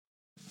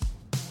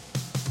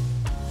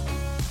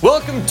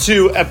Welcome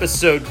to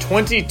episode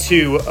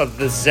 22 of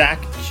the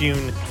Zach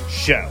Kuhn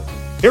Show.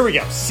 Here we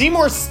go.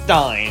 Seymour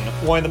Stein,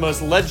 one of the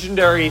most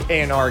legendary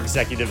A&R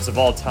executives of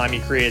all time. He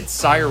created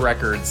Sire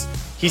Records.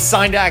 He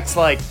signed acts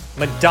like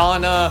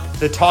Madonna,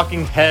 the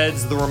Talking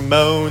Heads, the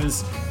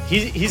Ramones.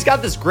 He's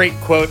got this great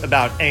quote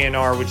about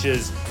A&R, which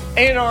is,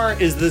 A&R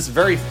is this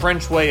very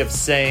French way of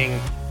saying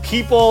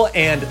people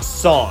and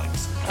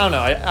songs. I don't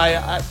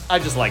know. I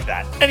just like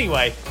that.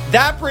 Anyway,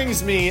 that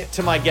brings me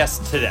to my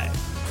guest today.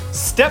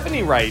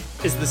 Stephanie Wright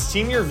is the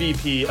Senior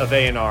VP of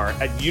A&R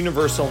at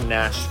Universal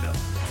Nashville.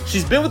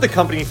 She's been with the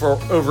company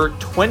for over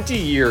 20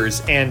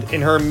 years, and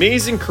in her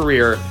amazing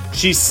career,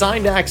 she's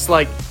signed acts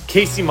like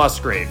Kacey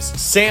Musgraves,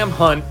 Sam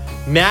Hunt,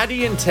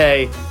 Maddie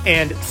Tae,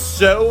 and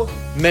so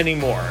many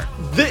more.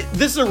 This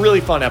is a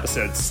really fun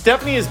episode.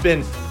 Stephanie has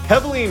been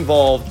heavily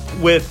involved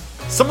with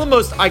some of the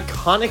most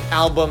iconic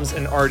albums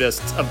and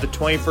artists of the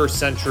 21st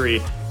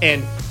century,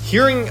 and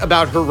hearing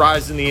about her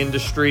rise in the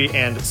industry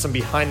and some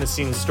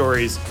behind-the-scenes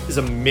stories is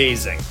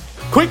amazing.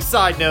 Quick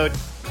side note,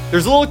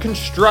 there's a little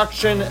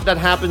construction that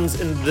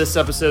happens in this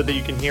episode that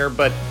you can hear,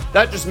 but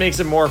that just makes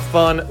it more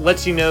fun.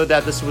 Lets you know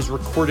that this was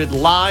recorded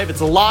live.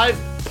 It's a live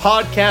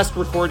podcast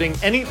recording.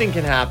 Anything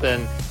can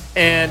happen.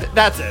 And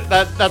that's it.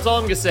 That's all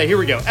I'm going to say. Here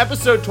we go.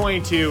 Episode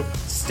 22,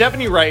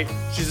 Stephanie Wright.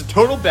 She's a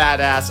total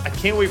badass. I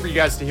can't wait for you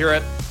guys to hear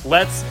it.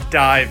 Let's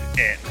dive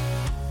in.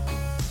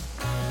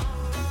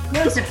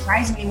 What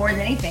surprised me more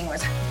than anything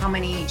was how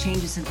many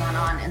changes have gone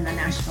on in the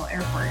Nashville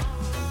airport.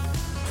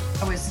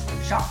 I was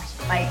shocked.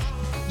 Like,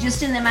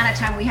 just in the amount of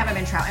time we haven't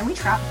been traveling, and we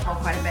travel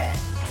quite a bit.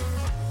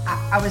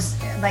 I was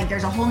like,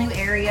 there's a whole new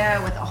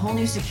area with a whole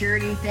new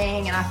security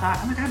thing, and I thought,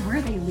 oh my God, where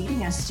are they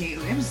leading us to?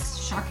 It was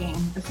shocking.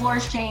 The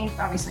floors changed.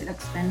 Obviously,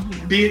 that's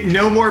been,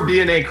 no more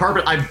B&A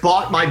carpet. I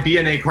bought my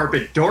B&A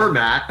carpet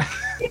doormat,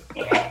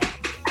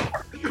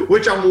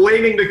 which I'm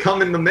waiting to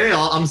come in the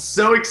mail. I'm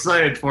so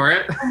excited for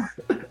it.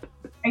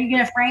 Are you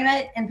going to frame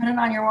it and put it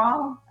on your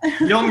wall?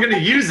 No, I'm going to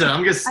use it.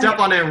 I'm going to step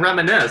on it and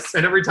reminisce.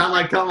 And every time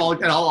I come, I'll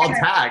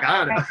tag.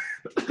 I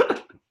don't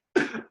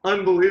know.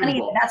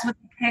 Unbelievable. That's what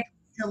they picked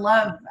to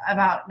love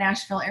about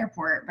Nashville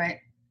Airport, but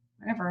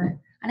whatever.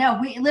 I know.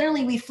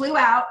 We flew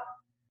out.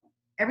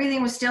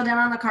 Everything was still down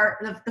on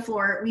the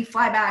floor. We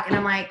fly back, and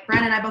I'm like,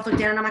 Brandon and I both looked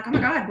down, and I'm like, oh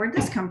my God, where'd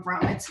this come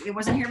from? It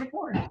wasn't here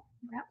before. Yeah.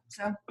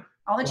 So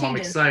all the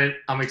changes.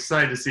 I'm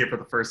excited to see it for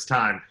the first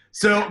time.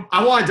 So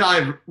I want to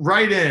dive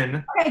right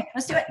in. Okay,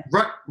 let's do it.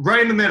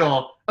 Right in the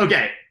middle.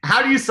 Okay,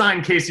 how do you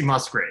sign Kacey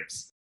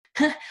Musgraves?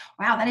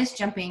 Wow, that is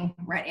jumping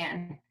right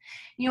in.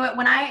 You know what?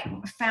 When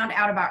I found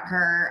out about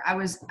her, I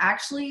was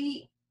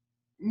actually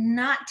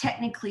not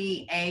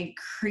technically a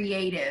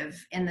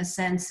creative in the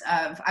sense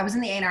of, I was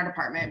in the A&R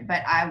department,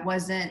 but I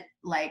wasn't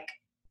like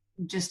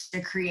just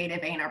a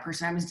creative A&R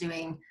person. I was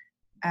doing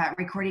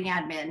recording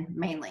admin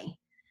mainly.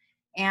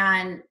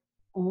 And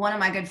one of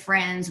my good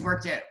friends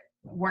worked at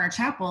Warner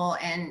Chapel,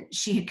 and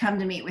she had come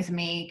to meet with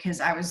me because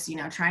I was,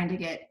 trying to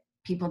get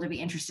people to be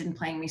interested in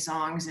playing me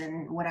songs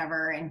and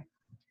whatever. And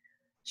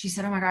she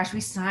said, oh my gosh, we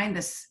signed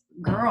this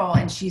girl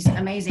and she's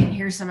amazing.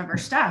 Here's some of her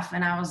stuff.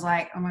 And I was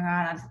like, oh my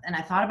God. And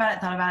I thought about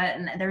it.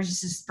 And there was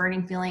just this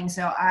burning feeling.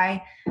 So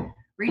I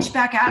reached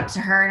back out to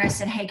her and I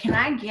said, hey, can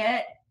I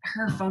get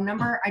her phone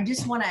number? I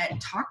just want to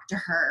talk to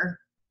her.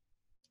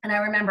 And I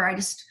remember I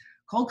just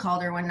cold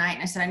called her one night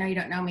and I said, I know you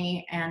don't know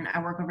me and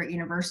I work over at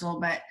Universal,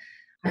 but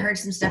I heard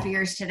some stuff of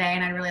yours today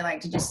and I'd really like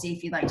to just see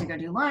if you'd like to go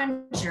do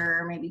lunch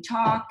or maybe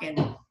talk. And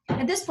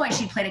at this point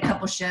she played a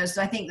couple shows.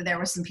 So I think that there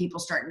was some people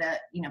starting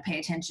to, pay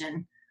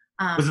attention.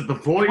 Was it the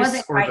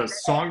voice or the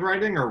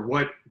songwriting, or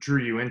what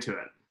drew you into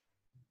it?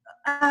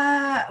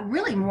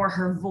 Really more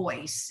her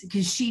voice,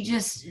 because she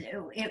just,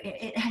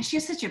 she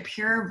has such a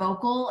pure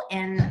vocal,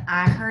 and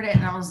I heard it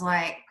and I was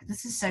like,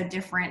 this is so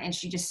different. And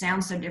she just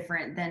sounds so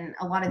different than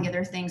a lot of the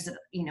other things that,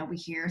 we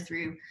hear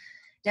through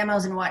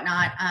demos and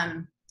whatnot.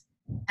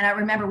 And I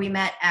remember we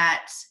met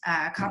at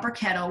Copper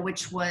Kettle,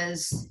 which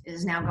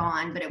is now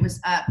gone, but it was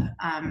up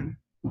on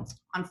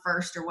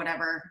First or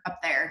whatever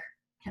up there.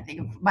 Can't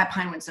think of, by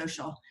Pinewood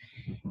Social.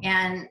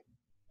 And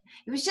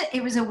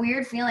it was a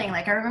weird feeling.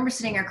 Like, I remember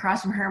sitting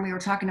across from her and we were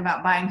talking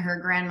about buying her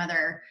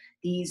grandmother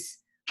these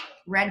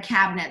red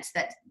cabinets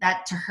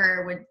that to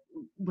her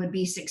would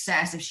be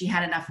success if she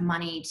had enough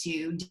money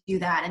to do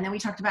that. And then we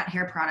talked about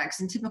hair products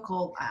and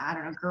typical,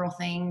 girl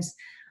things,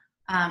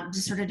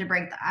 just sort of to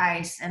break the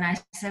ice. And I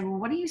said, well,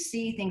 what do you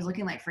see things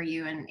looking like for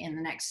you in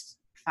the next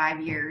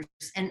 5 years?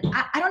 And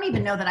I don't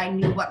even know that I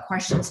knew what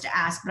questions to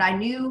ask, but I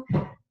knew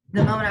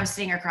the moment I was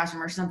sitting across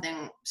from her,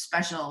 something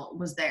special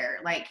was there.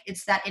 Like,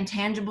 it's that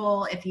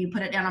intangible. If you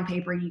put it down on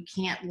paper, you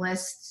can't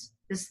list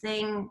this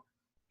thing.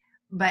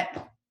 But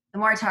the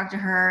more I talked to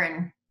her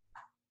and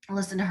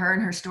listened to her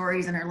and her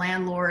stories and her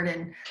landlord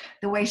and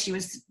the way she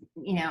was,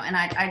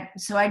 and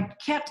so I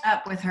kept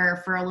up with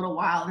her for a little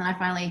while. And then I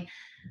finally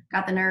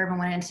got the nerve and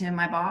went into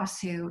my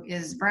boss, who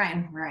is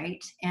Brian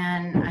Wright.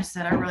 And I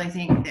said, I really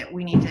think that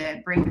we need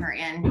to bring her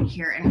in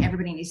here and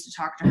everybody needs to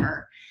talk to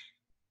her.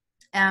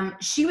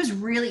 She was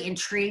really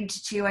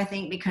intrigued too, I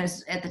think,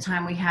 because at the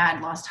time we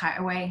had Lost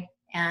Highway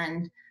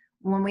And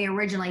when we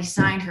originally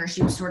signed her,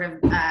 she was sort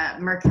of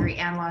Mercury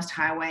and Lost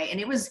Highway. And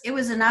it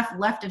was enough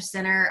left of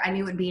center. I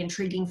knew it would be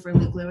intriguing for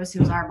Luke Lewis, who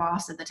was our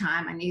boss at the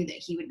time. I knew that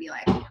he would be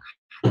like, oh,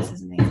 God, this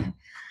is amazing.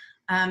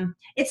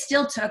 It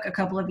still took a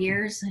couple of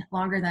years,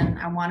 longer than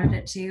I wanted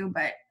it to,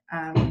 but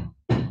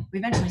we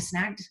eventually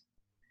snagged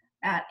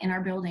that in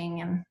our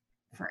building, and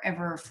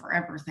forever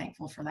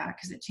thankful for that,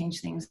 because it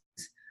changed things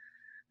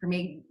for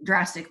me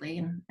drastically,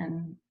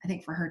 and I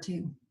think for her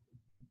too.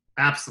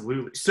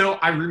 Absolutely. So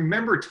I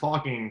remember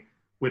talking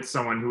with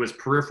someone who was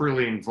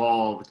peripherally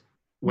involved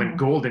when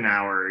Golden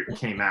Hour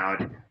came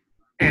out,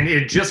 and it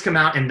had just come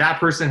out, and that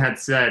person had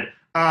said,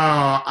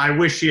 "Oh, I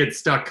wish she had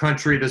stuck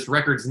country. This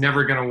record's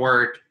never going to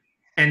work."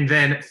 And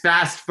then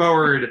fast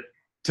forward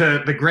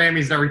to the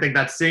Grammys and everything,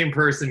 that same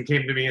person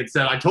came to me and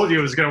said, "I told you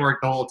it was going to work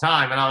the whole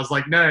time." And I was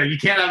like, "No, you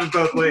can't have it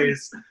both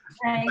ways."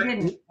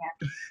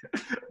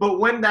 But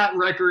when that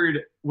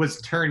record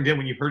was turned in,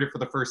 when you heard it for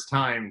the first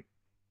time,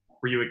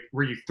 were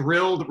you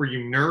thrilled? Were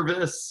you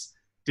nervous?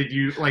 Did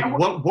you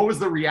what was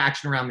the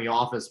reaction around the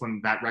office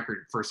when that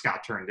record first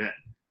got turned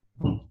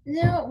in?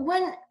 No,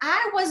 when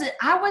I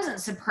wasn't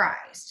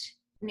surprised.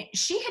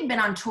 She had been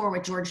on tour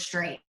with George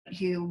Strait,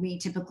 who we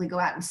typically go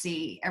out and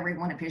see every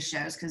one of his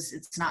shows, because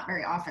it's not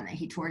very often that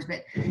he tours,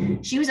 but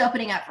she was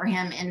opening up for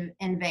him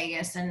in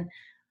Vegas. And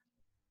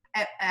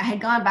I had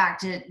gone back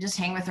to just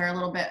hang with her a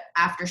little bit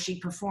after she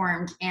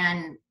performed,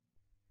 and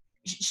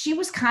she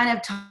was kind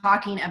of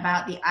talking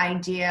about the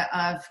idea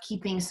of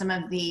keeping some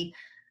of the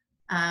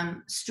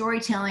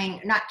storytelling,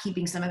 not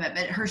keeping some of it,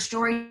 but her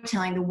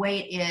storytelling the way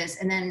it is,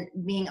 and then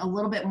being a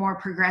little bit more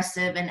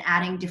progressive and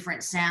adding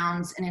different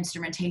sounds and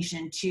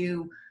instrumentation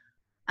to,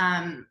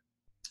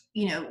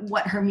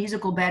 what her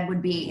musical bed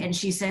would be. And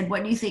she said,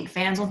 "What do you think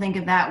fans will think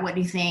of that? What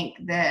do you think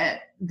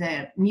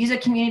the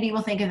music community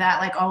will think of that?"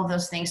 Like all of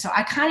those things. So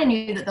I kind of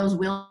knew that those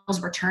wheels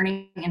were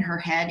turning in her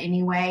head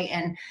anyway.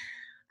 And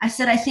I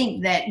said, "I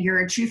think that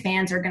your true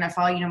fans are going to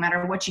follow you no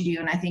matter what you do.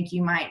 And I think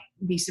you might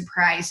be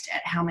surprised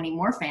at how many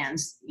more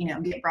fans,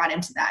 get brought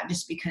into that,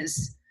 just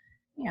because,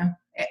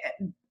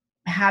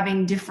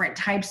 having different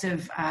types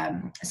of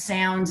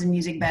sounds and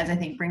music beds, I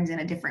think brings in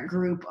a different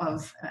group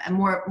of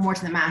more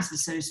to the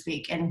masses, so to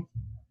speak." And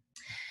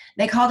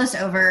they called us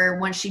over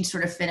once she'd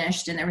sort of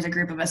finished, and there was a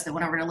group of us that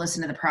went over to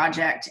listen to the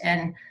project.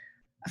 And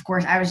of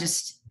course I was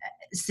just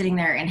sitting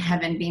there in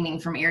heaven, beaming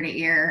from ear to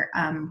ear,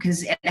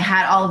 because it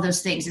had all of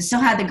those things. It still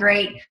had the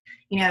great,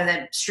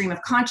 the stream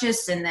of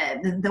conscious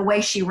and the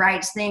way she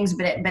writes things,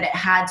 but it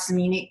had some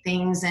unique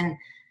things. And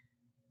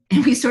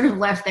we sort of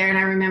left there, and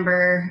I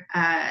remember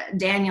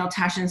Daniel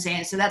Tashin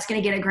saying, "So that's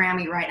going to get a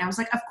Grammy, right?" And I was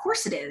like, "Of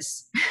course it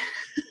is."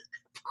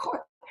 Of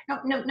course,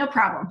 no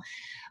problem.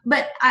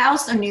 But I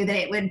also knew that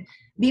it would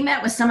be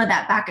met with some of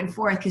that back and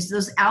forth, because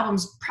those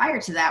albums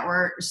prior to that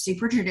were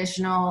super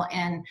traditional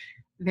and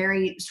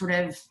very sort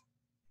of,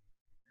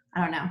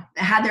 I don't know,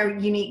 it had their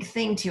unique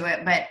thing to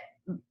it, but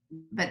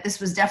this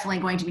was definitely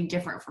going to be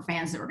different for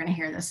fans that were going to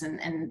hear this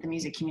and the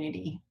music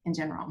community in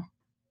general.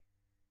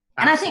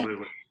 And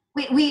Absolutely.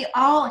 I think we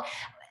all,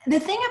 the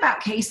thing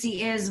about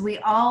Kacey is we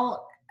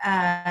all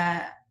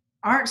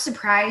aren't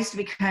surprised,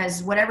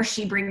 because whatever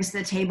she brings to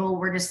the table,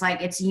 we're just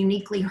like, it's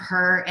uniquely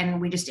her, and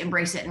we just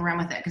embrace it and run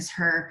with it, because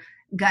her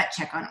gut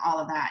check on all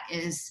of that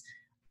is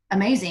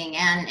amazing.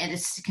 And it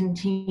has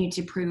continued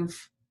to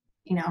prove,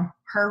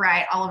 her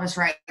right, all of us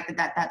right,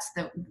 that's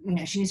the,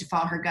 she needs to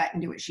follow her gut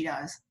and do what she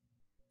does.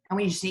 And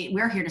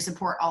we're here to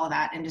support all of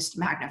that and just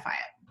magnify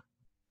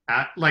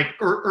it.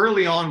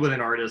 Early on with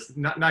an artist,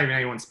 not even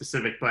anyone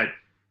specific, but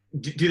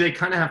do they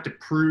kind of have to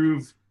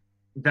prove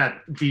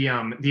that the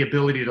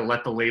ability to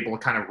let the label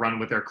kind of run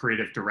with their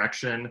creative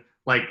direction?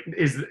 Like,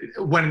 is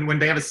when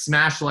they have a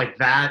smash like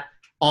that,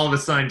 all of a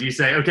sudden do you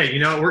say, "Okay,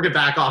 we're gonna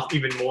back off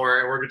even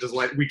more, and we're gonna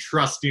just we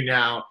trust you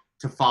now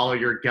to follow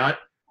your gut"?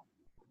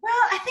 Well,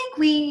 I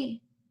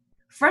think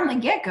from the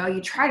get-go,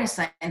 you try to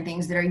sign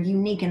things that are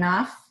unique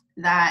enough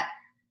that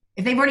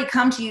if they've already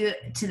come to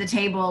the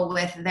table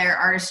with their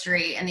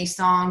artistry and these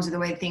songs or the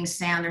way things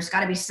sound, there's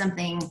got to be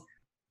something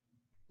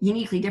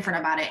uniquely different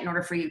about it in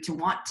order for you to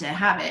want to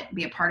have it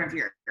be a part of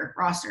your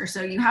roster.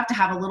 So you have to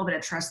have a little bit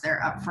of trust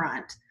there up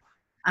front.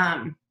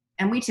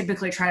 And we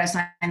typically try to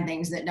sign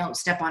things that don't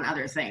step on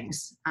other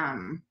things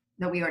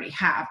that we already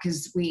have,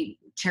 because we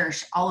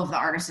cherish all of the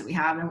artists that we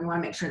have, and we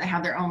want to make sure they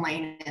have their own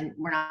lane and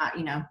we're not,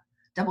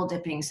 double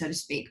dipping, so to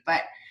speak.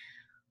 But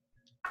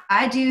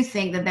I do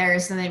think that there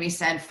is something to be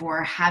said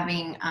for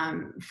having,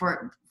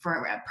 for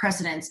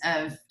precedence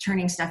of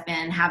turning stuff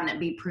in, having it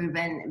be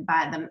proven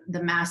by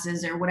the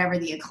masses or whatever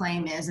the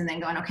acclaim is, and then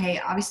going, okay,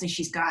 obviously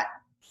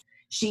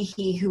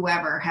he,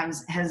 whoever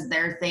has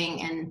their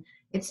thing, and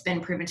it's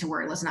been proven to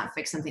work. Let's not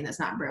fix something that's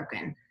not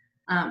broken.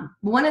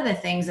 One of the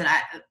things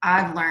that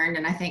I've learned,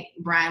 and I think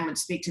Brian would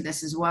speak to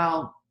this as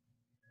well,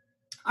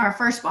 our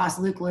first boss,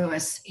 Luke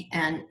Lewis,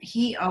 and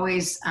he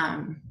always,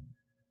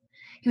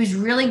 he was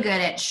really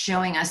good at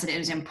showing us that it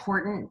was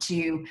important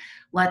to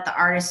let the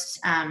artists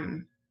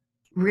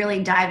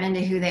really dive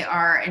into who they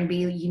are and be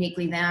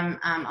uniquely them,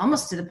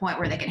 almost to the point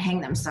where they could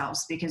hang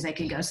themselves because they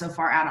could go so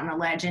far out on a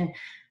ledge.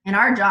 And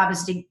our job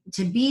is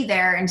to be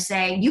there and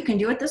say, you can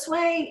do it this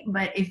way,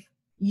 but if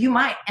you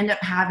might end up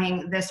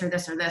having this or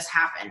this or this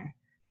happen,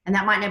 and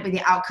that might not be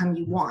the outcome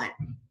you want.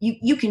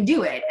 You can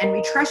do it, and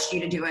we trust you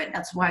to do it.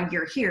 That's why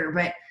you're here,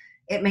 but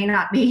it may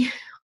not be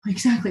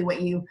exactly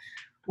what you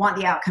want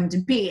the outcome to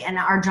be. And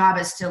our job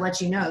is to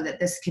let you know that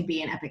this could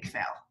be an epic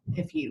fail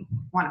if you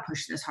want to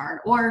push this hard.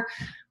 Or,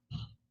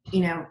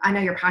 I know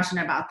you're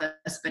passionate about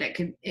this, but it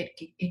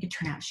could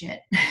turn out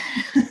shit.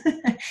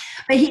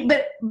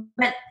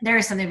 but there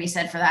is something to be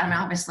said for that. I mean,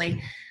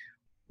 obviously,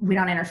 we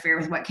don't interfere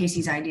with what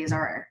Kacey's ideas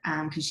are,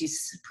 because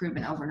she's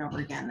proven over and over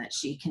again that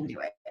she can do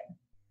it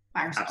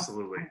by herself.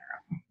 Absolutely.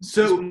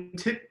 So,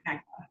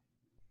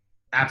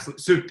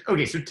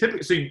 absolutely. So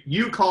typically, so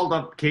you called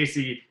up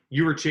Kacey,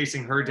 you were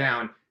chasing her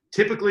down.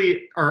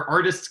 Typically, are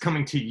artists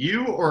coming to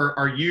you, or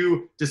are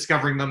you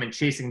discovering them and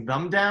chasing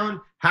them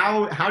down?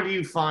 How do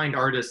you find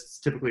artists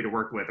typically to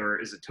work with, or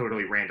is it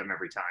totally random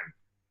every time?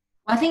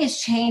 Well, I think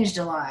it's changed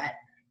a lot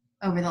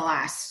over the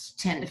last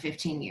 10 to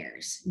 15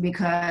 years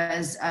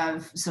because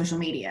of social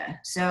media.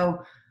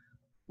 So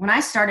when I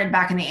started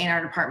back in the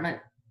A&R department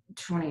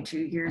 22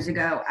 years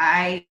ago,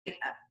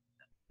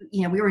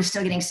 we were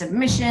still getting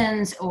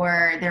submissions,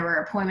 or there were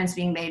appointments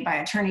being made by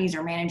attorneys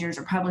or managers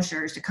or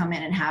publishers to come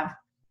in and have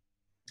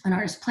an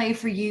artist play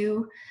for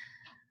you.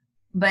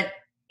 But,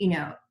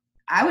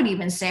 I would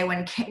even say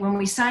when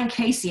we signed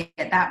Kacey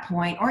at that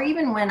point, or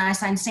even when I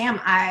signed Sam,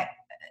 I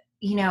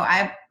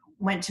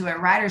went to a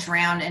writer's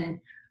round and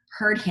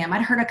heard him.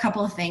 I'd heard a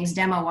couple of things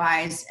demo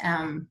wise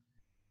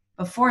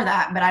before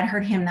that, but I'd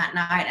heard him that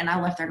night, and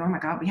I left there going, oh my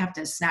God, we have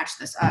to snatch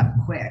this up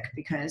quick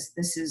because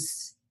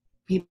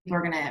people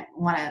are going to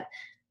want to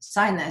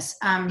sign this.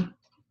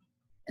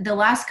 The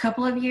last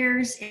couple of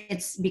years,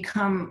 it's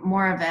become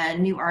more of a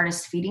new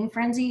artist feeding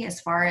frenzy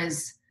as far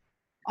as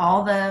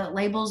all the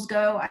labels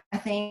go, I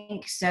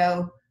think.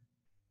 So,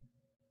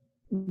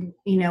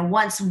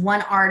 once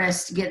one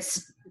artist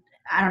gets,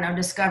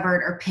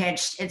 discovered or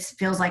pitched, it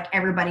feels like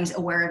everybody's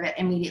aware of it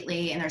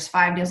immediately, and there's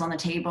 5 deals on the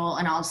table,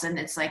 and all of a sudden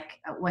it's like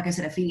I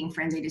said, a feeding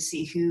frenzy to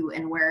see who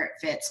and where it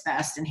fits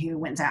best and who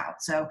wins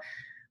out. So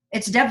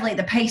it's definitely,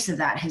 the pace of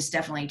that has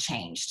definitely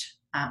changed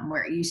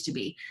where it used to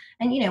be.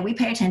 And, we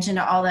pay attention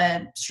to all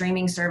the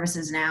streaming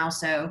services now.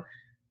 So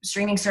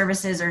streaming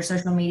services or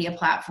social media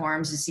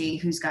platforms to see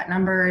who's got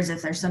numbers,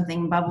 if there's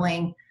something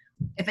bubbling,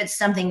 if it's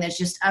something that's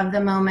just of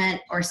the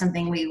moment or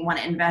something we want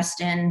to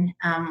invest in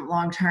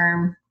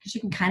long-term, because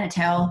you can kind of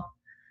tell.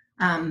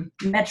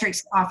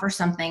 Metrics offer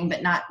something,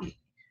 but not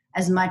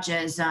as much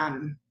as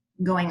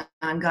going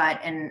on gut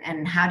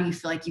and how do you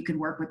feel like you could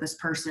work with this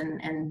person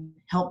and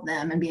help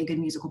them and be a good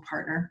musical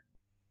partner.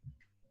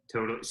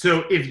 Totally.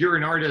 So if you're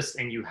an artist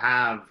and you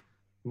have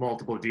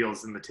multiple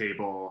deals in the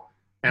table,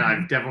 and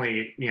I've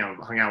definitely,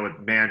 hung out with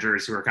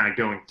managers who are kind of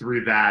going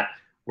through that,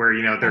 where,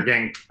 they're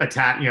getting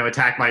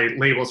attacked by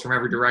labels from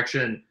every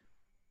direction.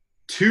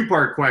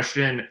 2-part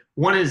question.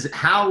 One is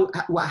how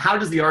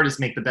does the artist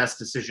make the best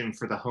decision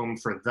for the home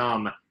for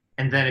them?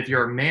 And then if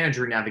you're a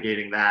manager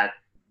navigating that,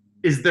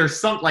 is there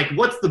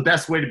what's the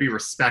best way to be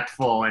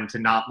respectful and to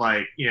not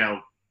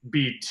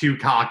be too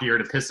cocky or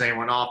to piss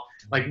anyone off?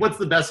 What's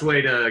the best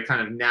way to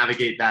kind of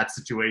navigate that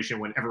situation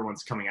when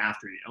everyone's coming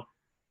after you?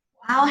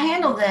 I'll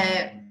handle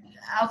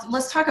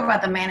let's talk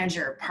about the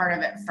manager part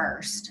of it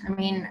first. I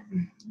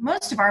mean,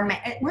 most of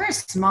we're a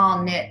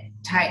small knit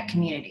tight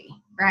community,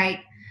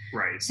 right?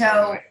 Right.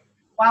 So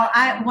while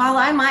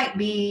I might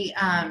be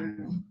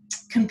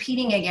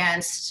competing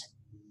against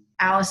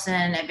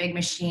Allison at Big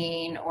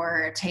Machine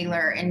or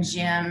Taylor and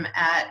Jim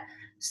at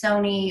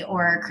Sony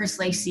or Chris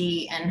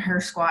Lacey and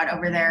her squad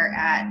over there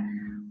at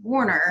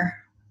Warner,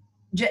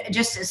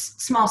 just a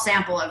small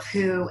sample of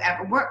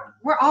whoever,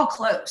 we're all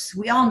close.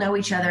 We all know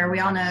each other. We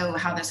all know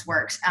how this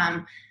works.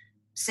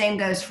 Same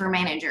goes for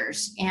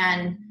managers.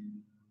 And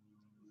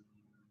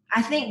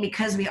I think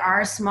because we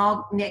are a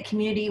small knit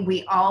community,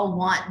 we all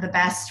want the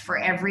best for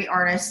every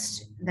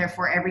artist,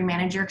 therefore every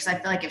manager. Because I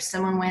feel like if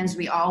someone wins,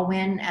 we all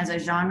win as a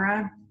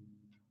genre.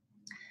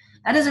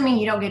 That doesn't mean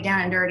you don't get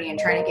down and dirty and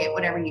try to get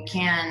whatever you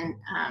can.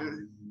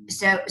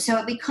 So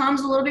it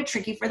becomes a little bit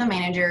tricky for the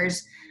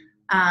managers.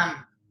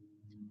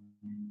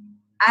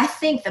 I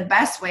think the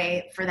best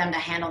way for them to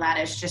handle that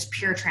is just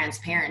pure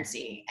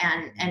transparency.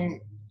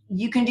 And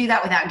you can do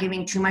that without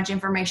giving too much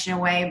information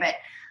away. But,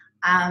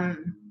 at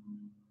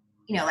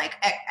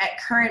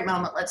current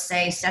moment, let's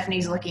say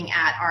Stephanie's looking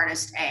at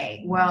artist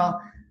A.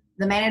 Well,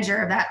 the manager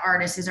of that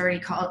artist has already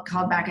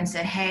called back and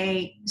said,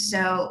 hey,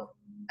 so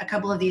a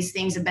couple of these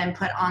things have been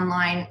put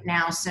online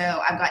now.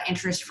 So I've got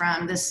interest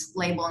from this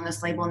label and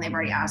this label, and they've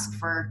already asked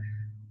for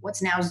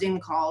what's now Zoom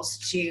calls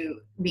to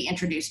be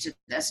introduced to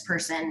this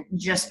person,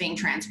 just being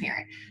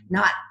transparent.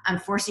 Not, I'm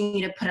forcing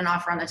you to put an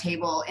offer on the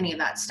table, any of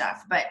that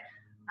stuff. But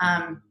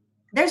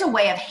there's a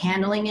way of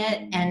handling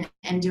it and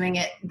doing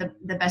it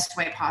the best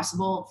way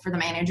possible for the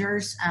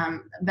managers.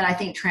 But I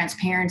think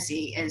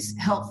transparency is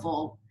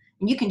helpful,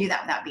 and you can do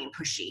that without being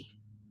pushy.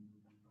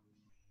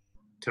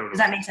 Totally. Does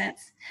that make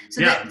sense?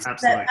 So yeah,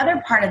 absolutely. the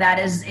other part of that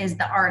is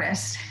the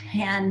artist.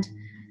 And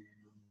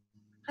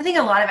I think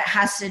a lot of it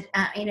has to,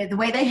 the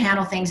way they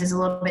handle things is a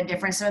little bit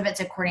different. Some of it's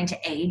according to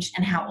age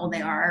and how old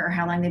they are or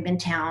how long they've been in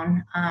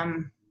town.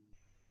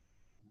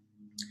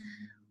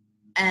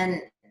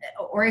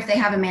 Or if they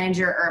have a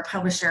manager or a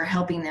publisher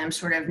helping them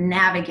sort of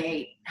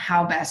navigate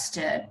how best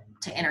to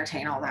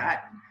entertain all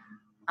that.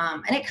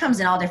 And it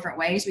comes in all different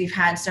ways. We've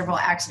had several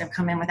acts that have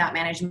come in without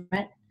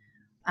management,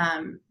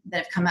 that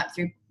have come up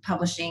through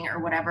publishing or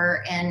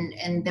whatever.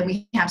 And then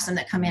we have some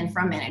that come in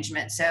from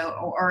management,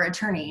 or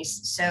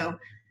attorneys. So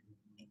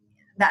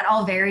that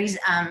all varies.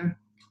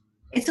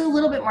 It's a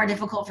little bit more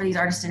difficult for these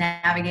artists to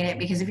navigate it,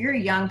 because if you're a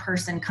young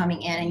person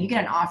coming in and you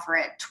get an offer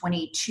at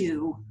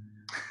 22,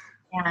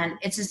 and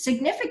it's a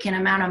significant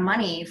amount of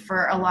money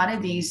for a lot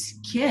of these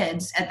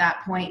kids at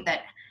that point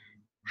that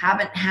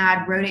haven't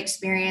had road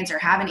experience, or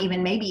haven't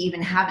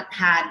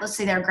had, let's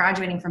say they're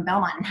graduating from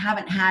Belmont and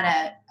haven't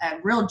had a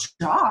real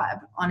job,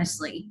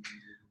 honestly,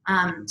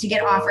 to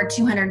get offered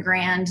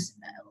 $200,000.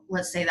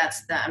 Let's say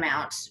that's the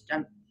amount.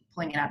 I'm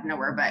pulling it out of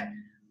nowhere, but,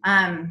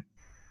 and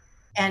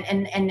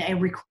a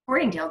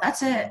recording deal,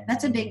 that's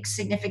a big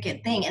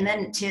significant thing. And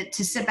then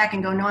to sit back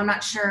and go, no, I'm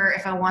not sure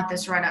if I want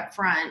this right up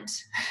front.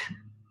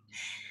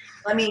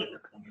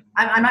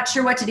 I'm not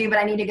sure what to do, but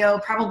I need to go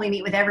probably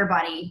meet with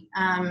everybody.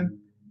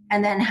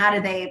 And then how do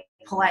they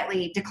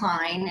politely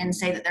decline and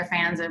say that they're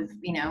fans of,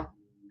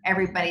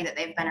 everybody that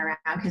they've been around?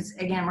 Because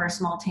again, we're a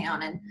small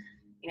town, and,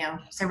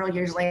 several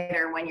years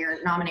later, when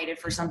you're nominated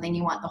for something,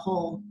 you want the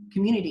whole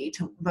community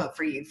to vote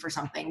for you for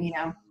something,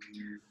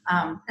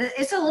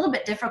 it's a little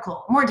bit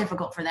more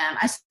difficult for them.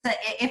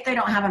 If they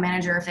don't have a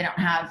manager, if they don't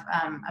have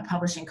a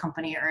publishing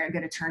company or a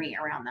good attorney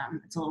around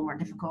them, it's a little more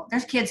difficult.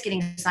 There's kids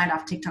getting signed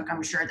off TikTok,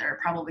 I'm sure, that are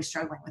probably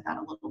struggling with that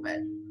a little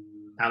bit.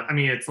 I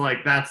mean, it's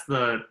like, that's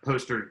the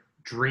poster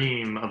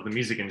dream of the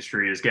music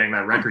industry, is getting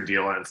that record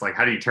deal. And it's like,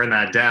 how do you turn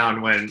that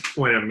down when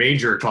a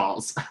major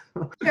calls?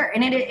 Sure.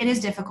 And it is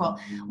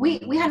difficult. We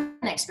had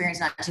an experience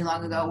not too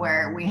long ago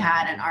where we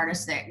had an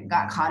artist that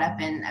got caught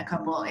up in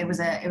it was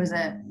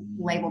a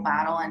label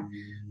battle, and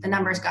the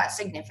numbers got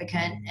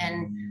significant.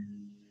 And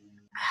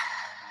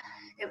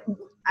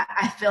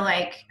I feel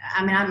like,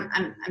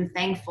 I'm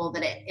thankful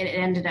that it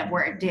ended up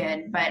where it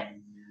did, but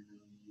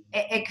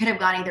it could have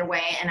gone either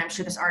way. And I'm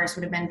sure this artist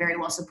would have been very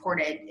well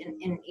supported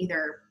in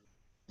either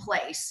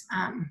place.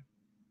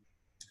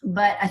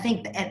 But I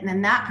think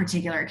in that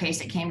particular case,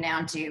 it came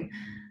down to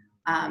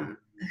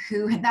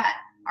who that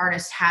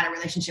artist had a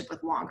relationship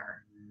with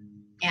longer,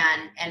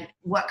 and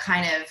what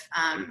kind of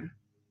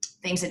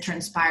things had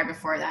transpired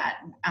before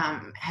that.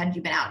 Had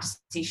you been out to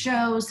see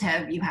shows?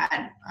 Have you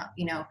had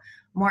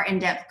more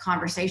in-depth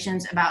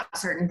conversations about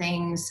certain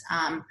things?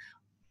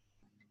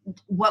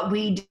 What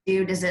we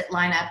do, does it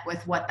line up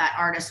with what that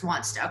artist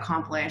wants to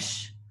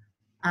accomplish?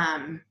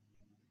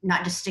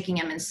 Not just sticking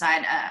them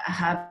inside a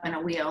hub and a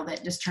wheel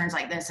that just turns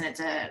like this, and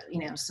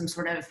it's some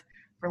sort of,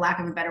 for lack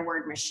of a better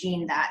word,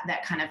 machine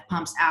that kind of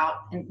pumps out,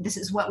 and this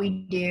is what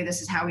we do,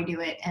 this is how we do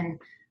it. And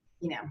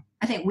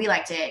I think we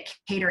like to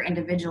cater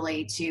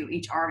individually to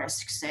each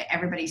artist, because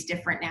everybody's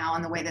different now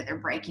in the way that they're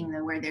breaking,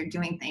 the way they're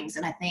doing things.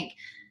 And I think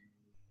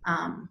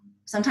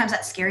sometimes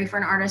that's scary for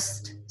an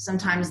artist.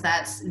 Sometimes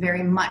that's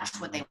very much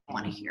what they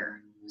want to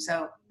hear.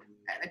 So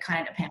it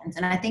kind of depends.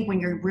 And I think when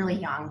you're really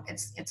young,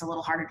 it's a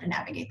little harder to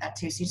navigate that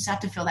too. So you just have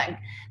to feel that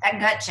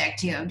gut check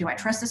too. Do I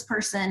trust this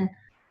person?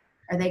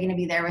 Are they going to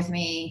be there with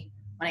me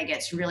when it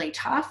gets really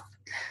tough?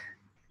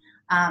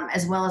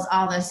 As well as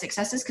all the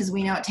successes, because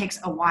we know it takes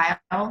a while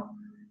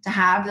to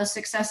have those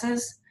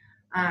successes.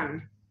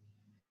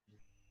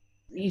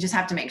 You just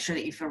have to make sure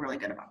that you feel really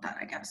good about that,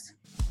 I guess.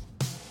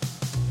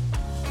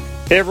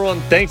 Hey everyone,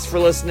 thanks for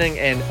listening,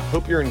 and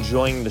hope you're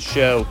enjoying the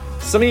show.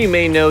 Some of you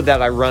may know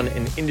that I run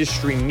an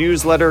industry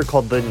newsletter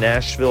called the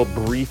Nashville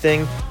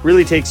Briefing.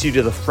 Really takes you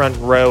to the front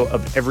row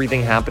of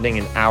everything happening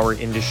in our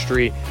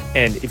industry.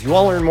 And if you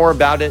want to learn more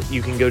about it,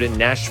 you can go to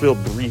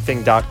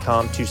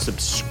nashvillebriefing.com to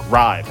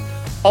subscribe.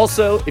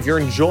 Also, if you're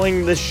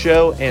enjoying this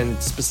show, and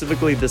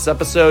specifically this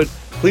episode,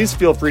 please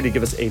feel free to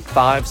give us a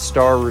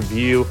 5-star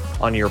review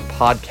on your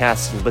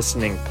podcast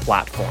listening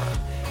platform.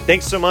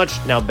 Thanks so much.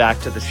 Now back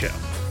to the show.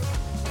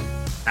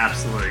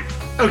 Absolutely.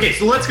 Okay,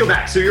 so let's go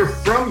back. So you're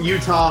from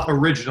Utah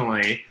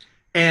originally,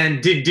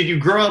 and did you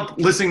grow up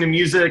listening to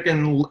music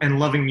and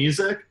loving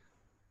music?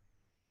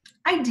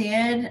 I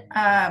did.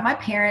 My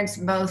parents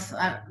both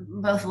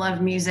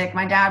loved music.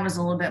 My dad was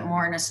a little bit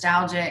more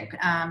nostalgic.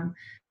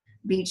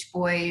 Beach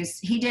Boys.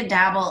 He did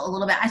dabble a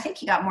little bit. I think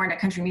he got more into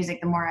country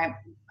music the more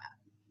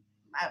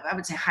I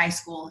would say high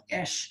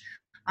school-ish.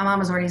 My mom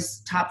was already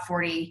top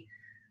 40,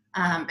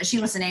 but she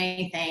listened to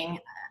anything.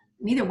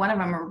 Neither one of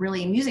them are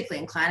really musically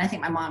inclined. I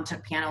think my mom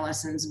took piano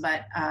lessons,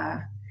 but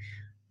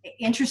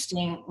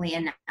interestingly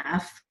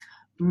enough,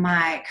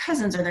 my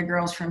cousins are the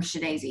girls from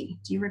Shadazy.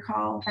 Do you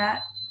recall that?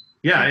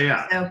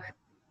 Yeah.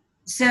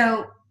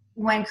 So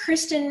when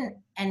Kristen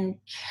and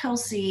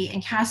Kelsey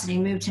and Cassidy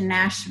moved to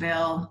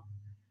Nashville,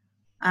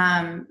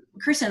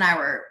 Kristen and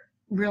I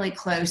really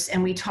close,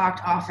 and we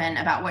talked often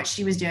about what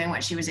she was doing,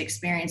 what she was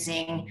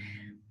experiencing.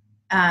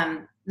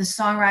 The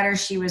songwriter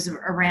she was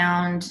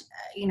around,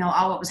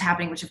 all what was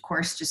happening, which of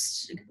course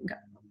just,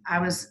 I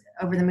was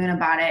over the moon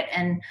about it.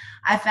 And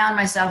I found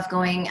myself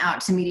going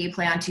out to Media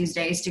Play on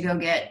Tuesdays to go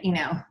get,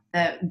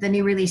 the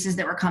new releases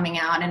that were coming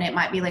out. And it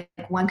might be like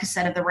one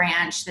cassette of The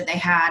Ranch that they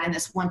had in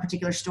this one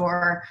particular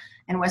store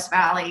in West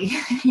Valley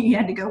you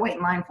had to go wait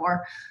in line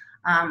for.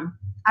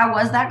 I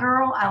was that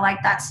girl. I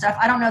like that stuff.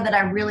 I don't know that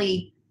I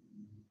really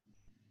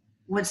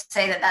would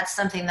say that that's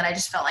something that I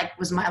just felt like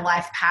was my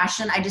life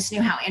passion. I just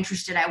knew how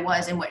interested I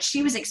was in what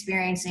she was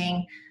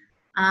experiencing.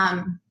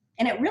 And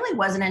it really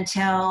wasn't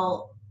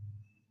until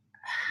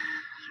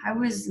I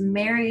was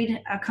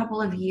married a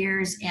couple of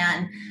years,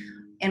 and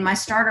in my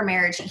starter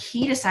marriage,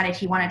 he decided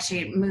he wanted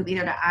to move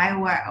either to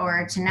Iowa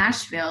or to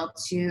Nashville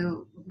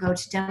to go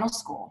to dental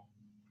school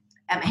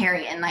at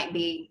Meharry and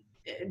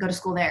go to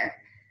school there.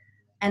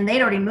 And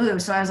they'd already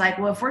moved. So I was like,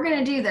 well, if we're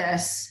going to do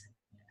this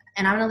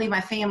and I'm going to leave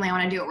my family, I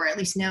want to do it where I at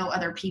least know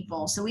other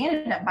people. So we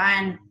ended up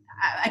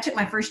I took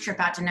my first trip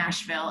out to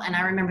Nashville. And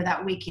I remember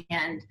that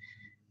weekend,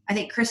 I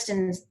think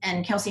Kristen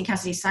and Kacey and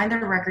Cassidy signed their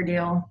record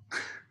deal.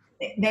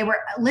 They were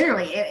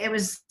literally, it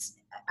was,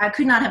 I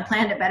could not have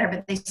planned it better,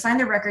 but they signed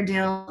their record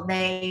deal.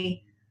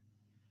 They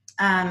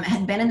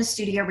had been in the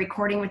studio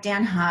recording with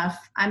Dan Huff.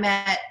 I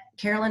met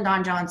Carolyn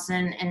Dawn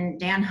Johnson and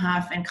Dan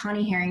Huff and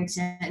Connie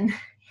Harrington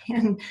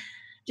and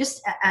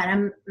just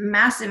a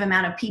massive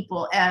amount of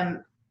people.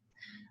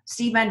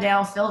 Steve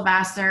Mandel, Phil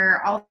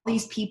Vassar, all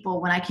these people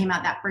when I came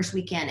out that first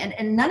weekend.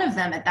 And none of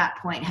them at that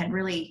point had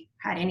really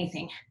had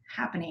anything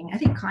happening. I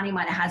think Connie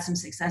might have had some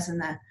success in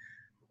the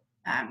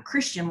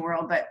Christian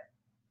world, but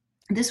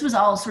this was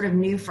all sort of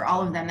new for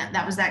all of them.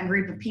 That was that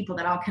group of people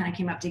that all kind of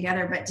came up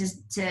together. But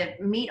just to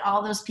meet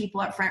all those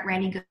people up front,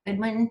 Randy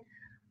Goodman,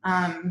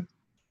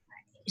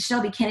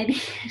 Shelby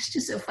Kennedy, it's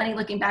just so funny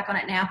looking back on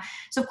it now.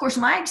 So of course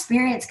my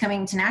experience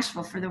coming to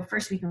Nashville for the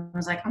first weekend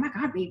was like, oh my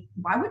God,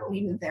 why wouldn't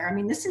we move there? I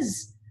mean,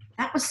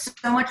 that was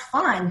so much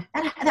fun.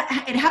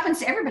 It happens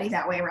to everybody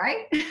that way,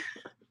 right?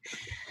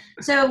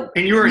 So,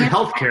 and you were in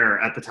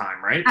healthcare at the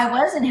time, right? I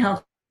was in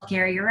healthcare.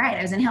 You're right.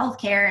 I was in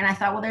healthcare, and I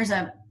thought, well, there's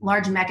a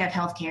large mecca of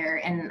healthcare,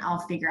 and I'll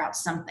figure out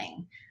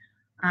something.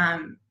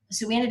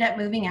 So we ended up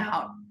moving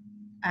out,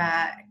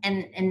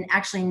 and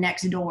actually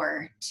next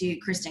door to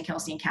Kristen,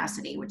 Kelsey, and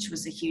Cassidy, which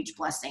was a huge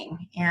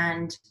blessing.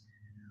 And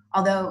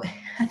although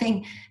I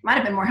think it might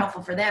have been more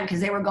helpful for them because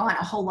they were gone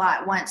a whole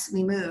lot once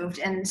we moved,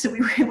 and so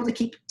we were able to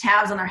keep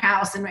tabs on our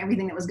house and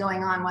everything that was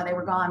going on while they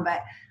were gone.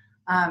 But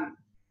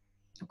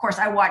of course,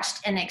 I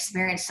watched and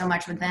experienced so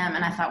much with them,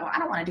 and I thought, well, I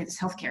don't want to do this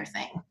healthcare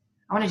thing.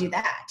 I want to do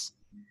that.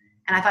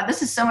 And I thought,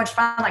 this is so much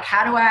fun. Like,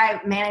 how do I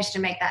manage to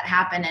make that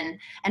happen?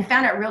 And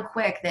found out real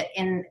quick that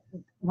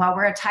while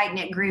we're a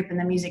tight-knit group in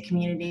the music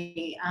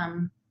community,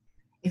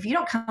 if you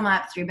don't come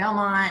up through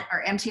Belmont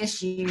or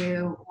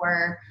MTSU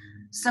or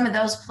some of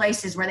those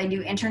places where they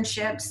do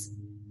internships,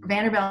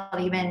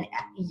 Vanderbilt even,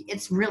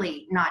 it's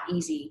really not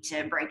easy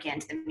to break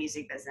into the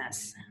music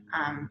business.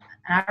 And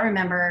I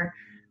remember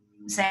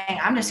saying,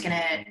 I'm just going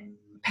to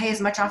pay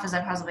as much off as I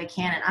possibly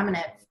can, and I'm going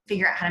to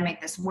figure out how to make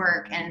this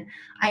work. And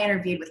I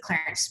interviewed with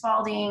Clarence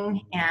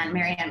Spalding and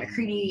Marianne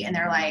McCready, and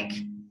they're like,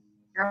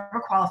 you're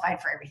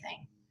overqualified for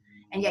everything,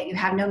 and yet you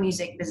have no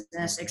music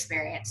business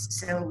experience,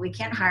 so we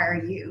can't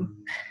hire you.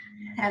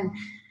 And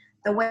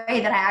the way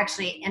that I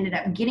actually ended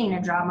up getting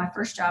a job, my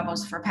first job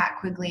was for Pat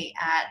Quigley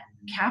at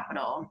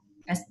Capitol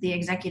as the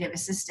executive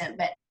assistant,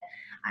 but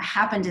I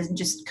happened to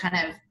just kind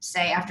of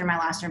say after my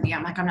last interview,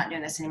 I'm like, I'm not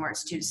doing this anymore.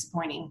 It's too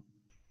disappointing.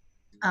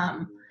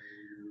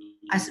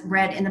 I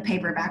read in the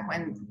paper back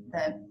when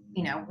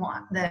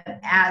the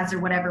ads or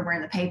whatever were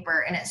in the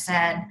paper, and it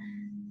said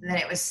that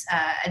it was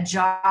a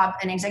job,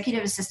 an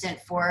executive assistant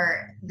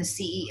for the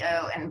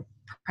CEO and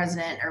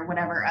president or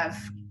whatever of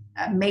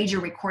a major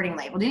recording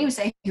label. Didn't even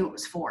say who it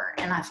was for.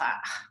 And I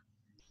thought,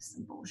 this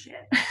is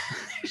bullshit.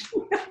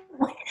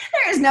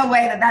 There is no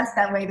way that's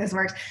that way this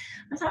works.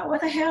 I thought,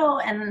 what the hell?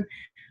 And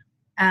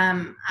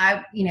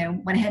I,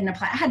 went ahead and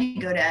applied. I had to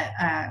go to,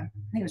 I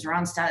think it was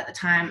Ronstadt at the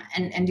time,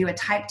 and do a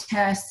type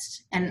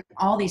test and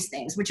all these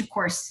things, which of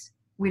course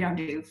we don't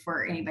do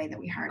for anybody that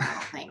we hired, I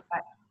don't think.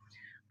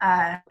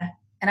 But,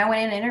 and I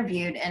went in and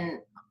interviewed, and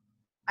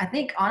I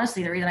think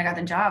honestly, the reason I got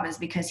the job is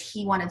because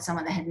he wanted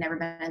someone that had never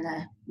been in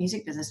the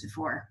music business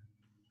before.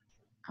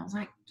 I was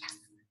like, yes.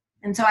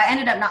 And so I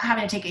ended up not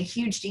having to take a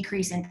huge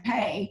decrease in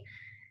pay.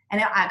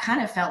 And I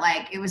kind of felt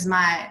like it was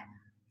my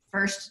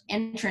first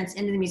entrance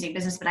into the music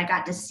business, but I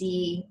got to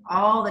see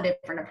all the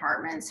different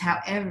departments, how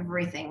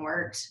everything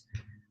worked,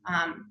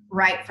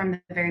 right from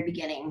the very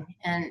beginning.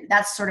 And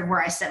that's sort of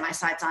where I set my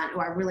sights on,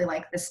 I really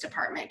like this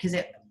department,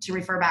 because to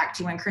refer back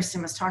to when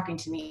Kristen was talking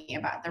to me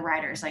about the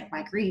writers like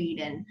Mike Reed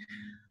and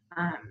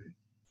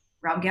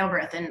Rob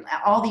Galbraith and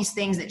all these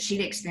things that she'd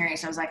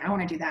experienced, I was like, I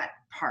want to do that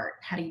part.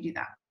 How do you do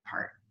that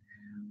part?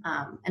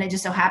 And it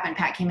just so happened,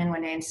 Pat came in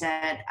one day and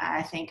said,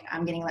 I think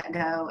I'm getting let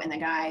go. And the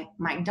guy,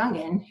 Mike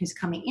Dungan, who's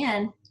coming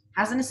in,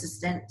 has an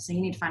assistant, so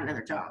you need to find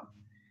another job.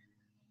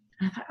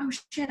 And I thought, oh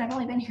shit, I've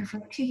only been here for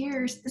like 2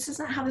 years. This is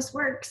not how this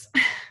works.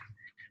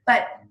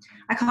 But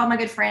I called my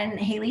good friend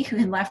Haley, who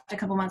had left a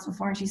couple months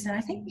before, and she said,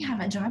 I think we have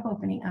a job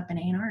opening up in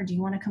A&R. Do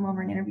you want to come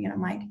over and interview? And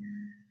I'm like,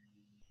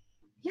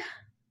 yeah,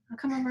 I'll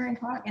come over and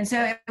talk. And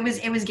so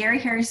it was Gary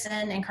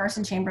Harrison and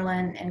Carson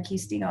Chamberlain and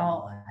Keith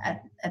Stegall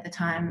at the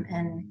time.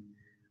 And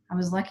I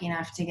was lucky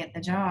enough to get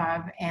the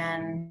job.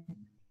 And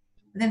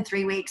within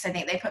 3 weeks, I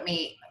think they put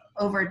me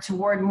over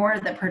toward more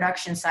of the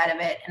production side of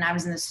it. And I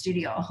was in the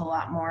studio a whole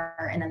lot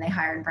more. And then they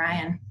hired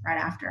Brian right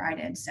after I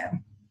did. So,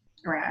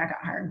 or I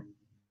got hired.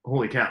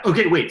 Holy cow.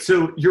 Okay, wait.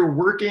 So you're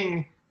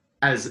working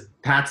as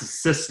Pat's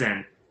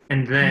assistant,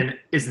 and then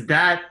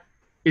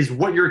is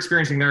what you're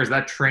experiencing there, is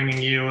that training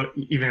you,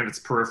 even if it's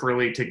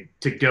peripherally,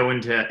 to go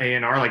into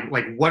A&R?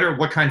 Like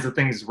what kinds of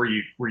things were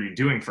you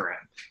doing for him?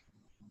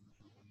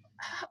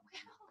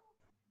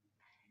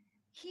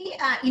 He,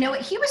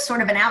 he was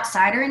sort of an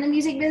outsider in the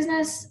music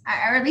business,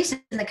 or at least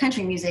in the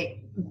country music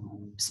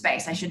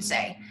space, I should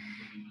say.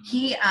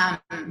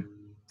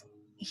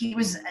 He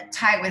was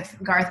tight with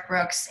Garth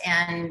Brooks,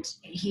 and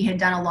he had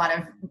done a lot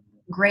of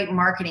great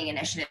marketing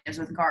initiatives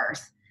with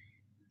Garth.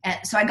 And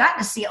so I got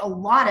to see a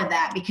lot of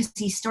that because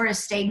he sort of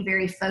stayed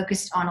very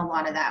focused on a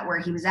lot of that where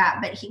he was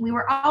at. But we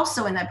were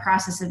also in the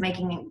process of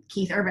making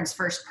Keith Urban's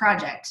first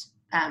project,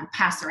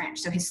 Pass the Ranch,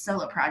 so his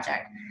solo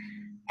project.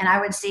 And I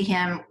would see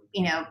him,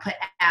 put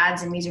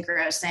ads in Music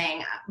Row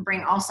saying,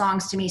 bring all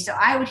songs to me. So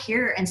I would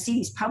hear and see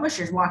these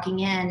publishers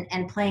walking in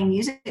and playing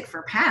music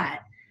for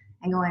Pat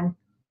and going,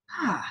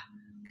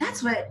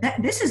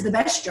 this is the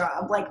best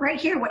job. Like right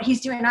here, what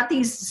he's doing, not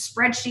these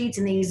spreadsheets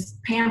and these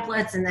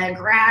pamphlets and the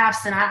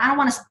graphs. And I don't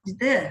want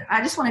to,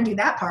 I just want to do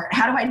that part.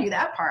 How do I do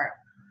that part?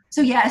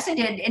 So yes, it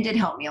did. It did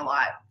help me a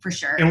lot for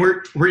sure. And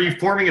were you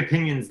forming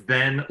opinions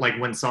then? Like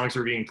when songs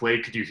were being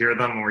played, could you hear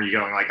them? Or were you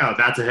going like, oh,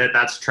 that's a hit,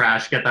 that's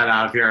trash, get that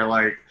out of here?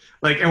 Like,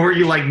 and were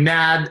you like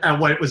mad at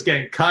what was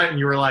getting cut? And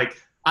you were like,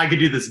 I could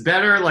do this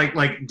better.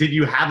 Like, did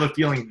you have a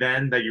feeling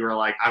then that you were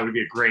like, I would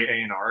be a great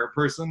A&R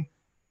person?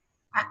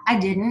 I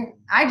didn't.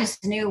 I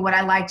just knew what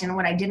I liked and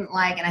what I didn't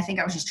like. And I think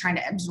I was just trying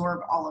to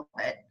absorb all of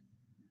it.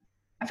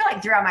 I feel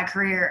like throughout my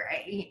career,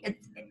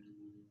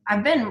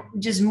 I've been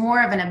just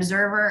more of an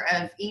observer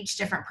of each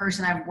different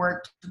person I've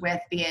worked with,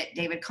 be it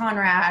David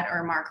Conrad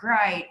or Mark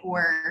Wright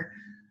or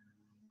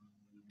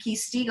Keith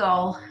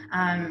Stegall,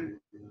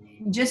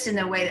 just in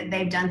the way that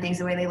they've done things,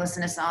 the way they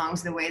listen to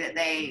songs, the way that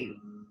they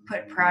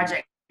put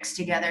projects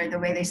together, the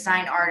way they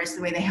signed artists,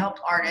 the way they helped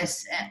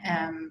artists.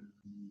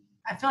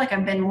 I feel like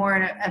I've been more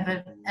of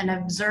an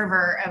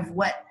observer of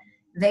what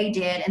they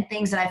did and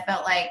things that I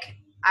felt like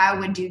I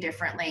would do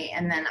differently,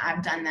 and then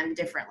I've done them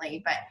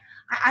differently. But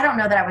I don't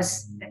know that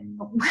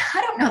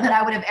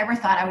I would have ever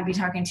thought I would be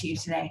talking to you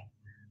today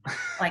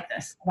like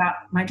this about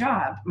my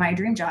job, my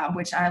dream job,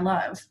 which I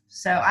love.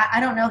 So I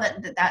don't know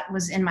that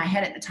was in my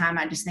head at the time.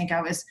 I just think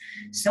I was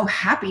so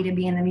happy to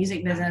be in the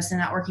music business and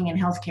not working in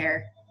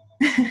healthcare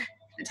at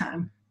the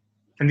time.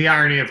 And the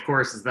irony, of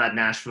course, is that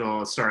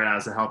Nashville started out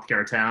as a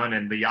healthcare town,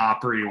 and the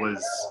Opry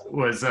was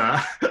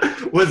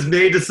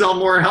made to sell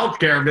more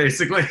healthcare,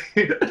 basically.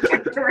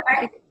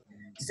 Right.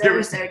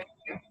 So true.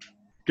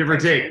 Give or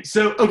take.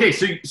 So okay,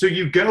 so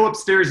you go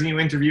upstairs and you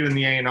interview in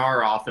the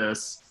A&R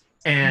office,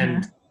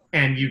 and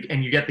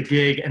you get the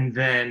gig, and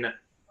then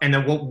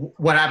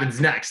what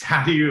happens next?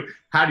 How do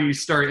you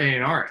start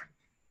A&R?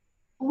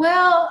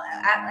 Well,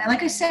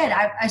 like I said,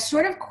 I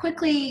sort of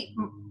quickly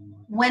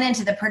went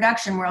into the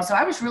production world. So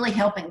I was really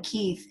helping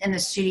Keith in the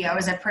studio. I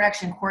was a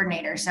production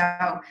coordinator. So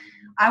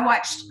I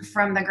watched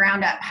from the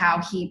ground up how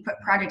he put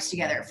projects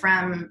together,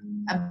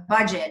 from a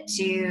budget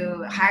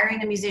to hiring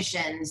the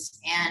musicians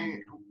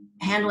and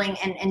handling.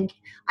 And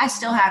I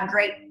still have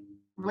great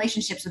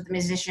relationships with the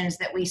musicians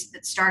that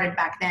started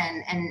back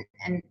then.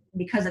 And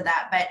because of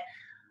that, but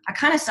I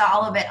kind of saw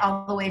all of it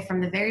all the way from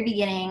the very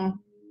beginning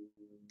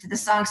to the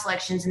song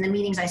selections and the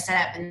meetings I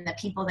set up and the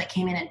people that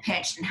came in and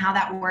pitched and how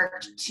that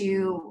worked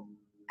to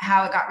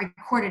how it got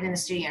recorded in the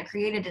studio and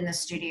created in the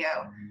studio.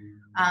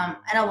 And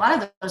a lot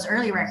of those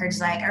early records,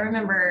 like I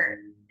remember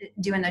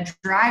doing the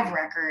Drive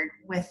record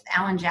with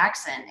Alan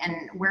Jackson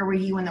and Where Were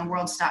You When the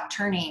World Stopped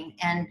Turning?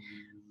 And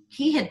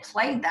he had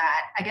played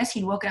that. I guess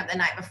he'd woken up the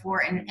night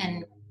before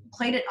and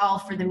played it all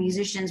for the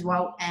musicians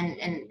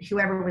and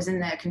whoever was in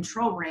the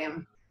control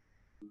room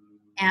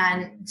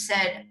and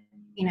said,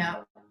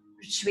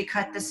 should we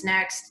cut this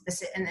next?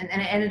 And it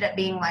ended up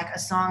being like a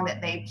song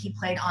that he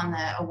played on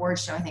the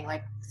awards show, I think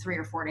like 3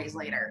 or 4 days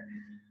later.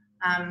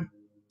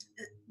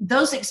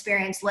 Those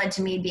experiences led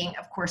to me being,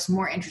 of course,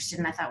 more interested.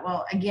 And I thought,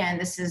 well, again,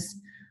 this is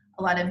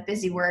a lot of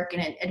busy work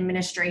and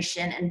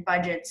administration and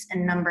budgets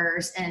and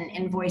numbers and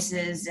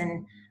invoices.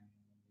 And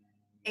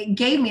it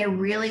gave me a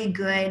really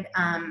good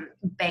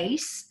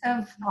base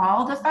of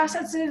all the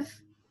facets of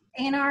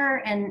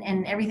A&R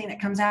and everything that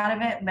comes out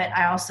of it. But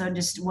I also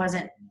just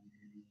wasn't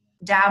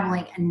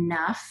dabbling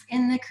enough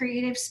in the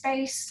creative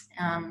space.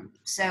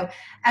 So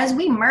as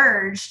we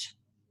merged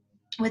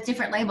with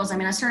different labels,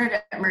 I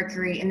started at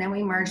Mercury and then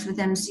we merged with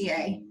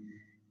MCA.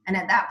 And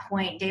at that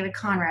point, David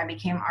Conrad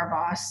became our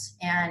boss.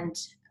 And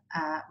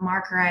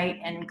Mark Wright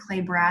and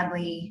Clay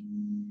Bradley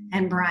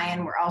and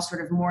Brian were all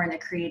sort of more in the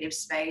creative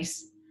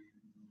space.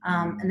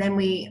 And then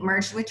we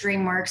merged with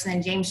DreamWorks, and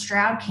then James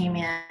Stroud came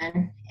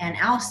in and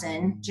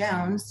Allison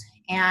Jones.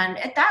 And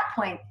at that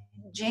point,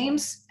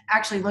 James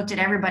actually looked at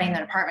everybody in the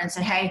department and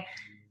said, hey,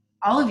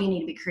 all of you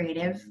need to be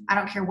creative. I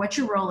don't care what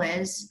your role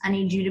is. I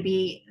need you to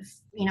be,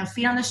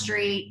 feet on the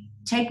street,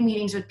 take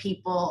meetings with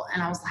people.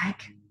 And I was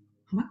like,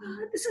 oh my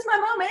God, this is my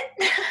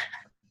moment.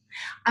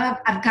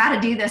 I've got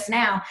to do this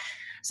now.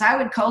 So I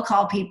would cold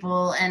call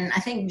people. And I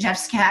think Jeff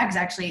Skaggs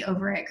actually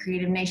over at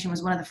Creative Nation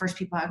was one of the first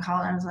people I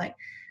called. And I was like,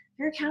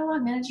 you're a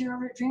catalog manager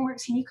over at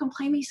DreamWorks. Can you come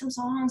play me some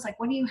songs? Like,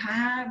 what do you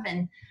have?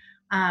 And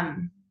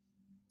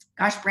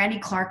Brandy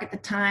Clark at the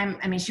time,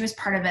 I mean, she was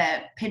part of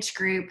a pitch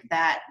group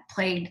that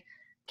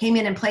came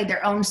in and played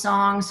their own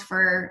songs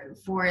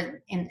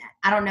and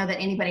I don't know that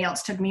anybody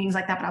else took meetings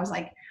like that, but I was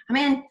like, I'm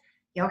in.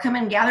 Y'all come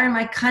and gather in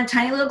my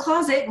tiny little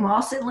closet and we'll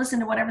all sit and listen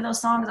to whatever those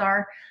songs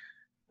are.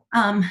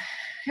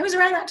 It was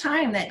around that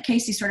time that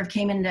Kacey sort of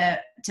came into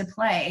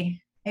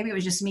play. Maybe it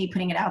was just me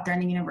putting it out there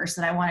in the universe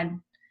that I wanted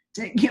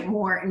to get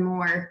more and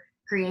more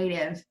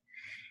creative.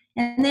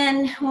 And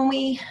then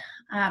when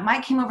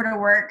Mike came over to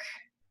work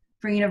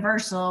for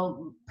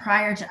Universal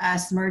prior to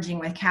us merging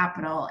with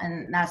Capitol,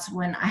 and that's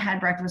when I had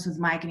breakfast with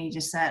Mike, and he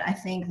just said, I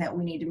think that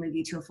we need to move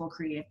you to a full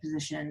creative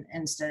position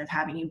instead of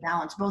having you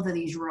balance both of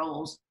these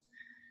roles.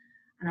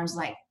 And I was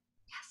like,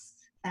 yes,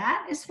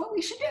 that is what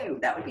we should do.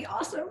 That would be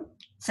awesome.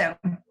 So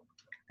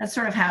that's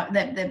sort of how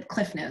the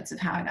cliff notes of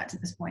how I got to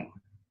this point.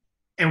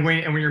 And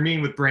when you're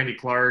meeting with Brandy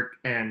Clark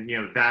and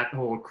that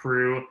whole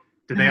crew,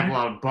 did they have a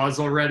lot of buzz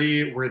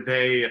already? Were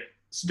they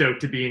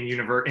stoked to be in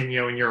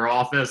your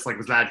office? Like,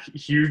 was that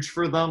huge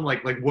for them?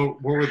 Like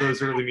what were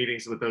those early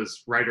meetings with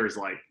those writers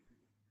like?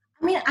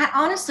 I mean, I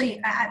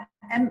honestly, I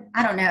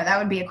don't know. That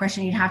would be a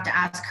question you'd have to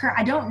ask her.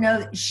 I don't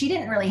know. She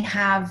didn't really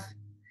have.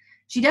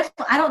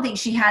 I don't think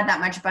she had that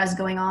much buzz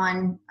going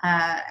on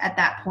at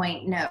that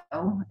point. No,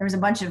 there was a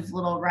bunch of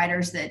little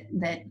writers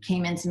that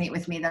came in to meet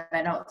with me that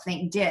I don't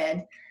think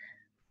did.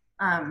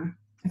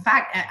 In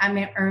fact,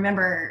 I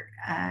remember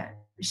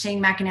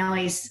Shane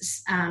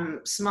McAnally's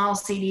small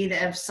CD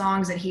of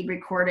songs that he'd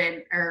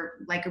recorded or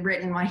like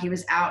written while he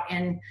was out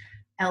in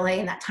LA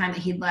in that time that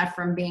he'd left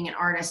from being an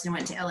artist and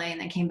went to LA and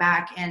then came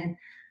back. And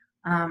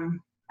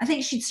I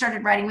think she'd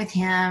started writing with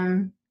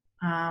him.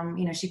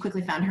 She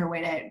quickly found her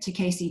way to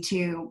Kacey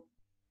too.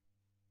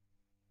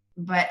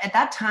 But at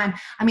that time,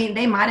 I mean,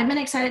 they might have been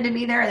excited to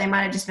be there. Or they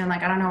might have just been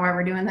like, I don't know why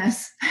we're doing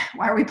this.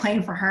 Why are we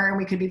playing for her? And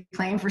we could be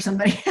playing for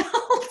somebody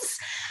else.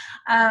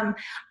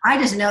 I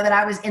just know that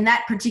I was in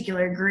that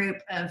particular group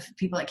of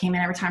people that came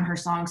in every time her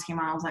songs came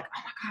on. I was like,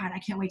 oh my God, I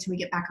can't wait till we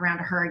get back around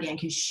to her again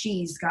because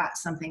she's got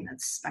something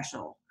that's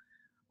special.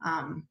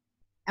 And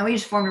we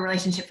just formed a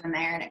relationship from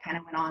there, and it kind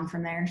of went on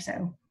from there.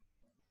 So,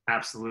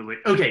 absolutely.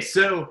 Okay,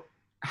 so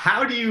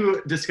how do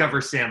you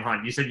discover Sam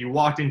Hunt? You said you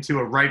walked into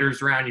a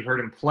writer's round, you heard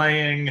him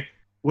playing.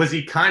 Was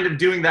he kind of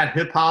doing that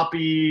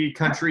hip-hop-y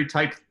country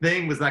type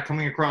thing? Was that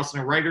coming across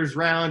in a writer's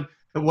round?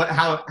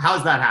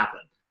 How's that happen?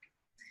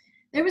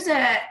 There was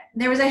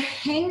a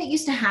hang that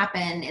used to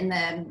happen in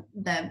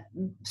the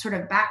sort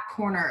of back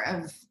corner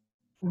of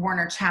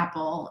Warner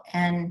Chapel,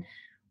 and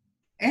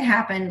it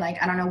happened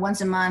like, I don't know,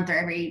 once a month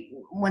or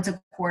once a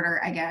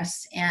quarter, I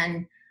guess.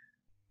 And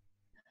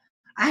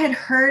I had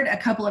heard a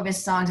couple of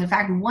his songs. In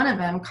fact, one of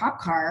them, Cop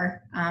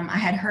Car, I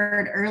had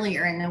heard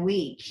earlier in the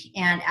week,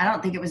 and I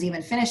don't think it was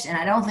even finished, and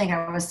I don't think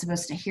I was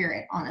supposed to hear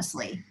it,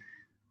 honestly.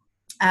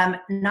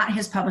 Not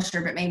his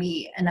publisher, but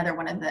maybe another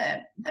one of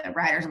the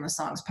writers on the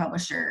song's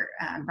publisher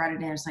brought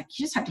it in. It's like,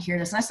 you just have to hear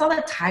this. And I saw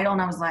that title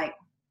and I was like,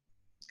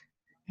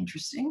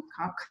 interesting,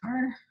 Cop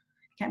Car.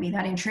 Can't be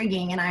that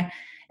intriguing. And I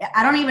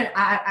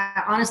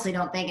honestly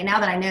don't think, and now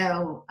that I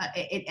know,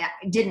 it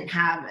didn't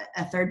have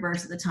a third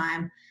verse at the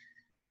time.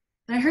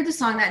 But I heard the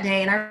song that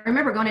day, and I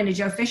remember going into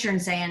Joe Fisher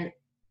and saying,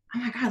 oh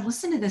my God,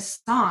 listen to this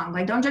song.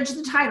 Like, don't judge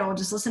the title,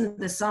 just listen to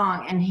this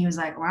song. And he was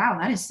like, wow,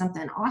 that is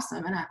something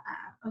awesome. And I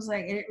was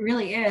like, it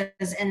really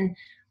is. And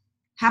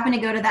happened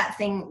to go to that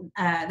thing,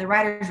 the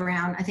writers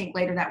round, I think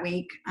later that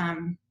week.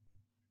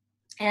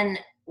 And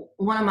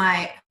one of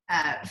my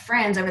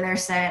friends over there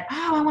said,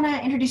 oh, I want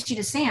to introduce you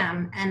to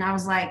Sam. And I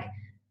was like,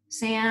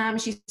 Sam,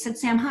 she said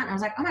Sam Hunt. And I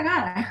was like, oh my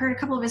God, I heard a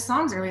couple of his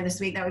songs earlier this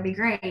week. That would be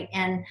great.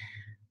 And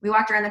we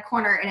walked around the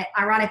corner, and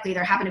ironically,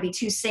 there happened to be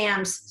two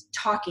Sams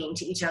talking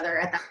to each other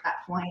at that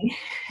point.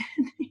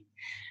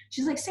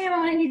 She's like, Sam, I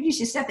want to introduce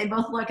you to Steph. They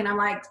both look, and I'm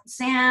like,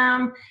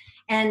 Sam.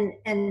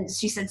 And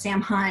she said Sam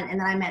Hunt, and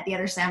then I met the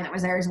other Sam that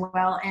was there as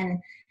well. And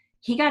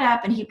he got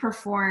up and he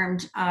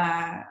performed,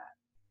 I'm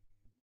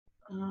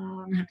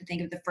going to have to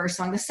think of the first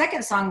song. The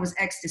second song was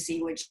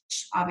Ecstasy, which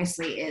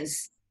obviously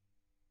is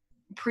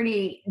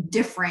pretty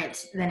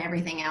different than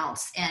everything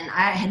else. And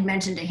I had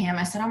mentioned to him,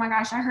 I said, oh my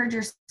gosh, I heard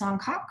your song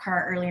Cop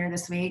Car earlier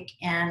this week,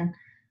 and it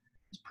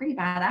was pretty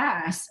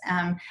badass.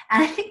 And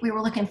I think we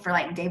were looking for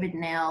like David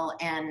Nail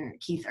and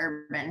Keith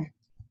Urban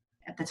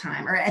at the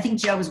time, or I think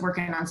Joe was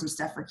working on some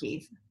stuff for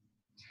Keith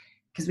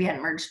because we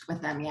hadn't merged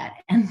with them yet.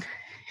 And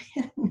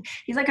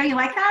He's like, oh, you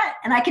like that?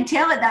 And I could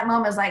tell at that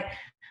moment, I was like,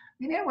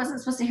 maybe I wasn't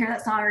supposed to hear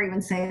that song or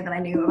even say that I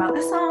knew about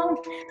this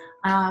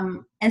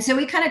song. And so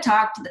we kind of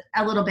talked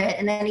a little bit,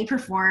 and then he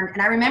performed.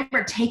 And I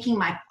remember taking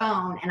my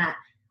phone, and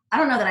I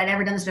don't know that I'd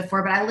ever done this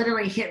before, but I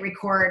literally hit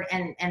record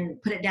and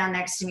put it down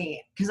next to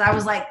me, because I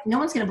was like, no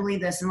one's going to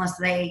believe this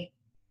unless I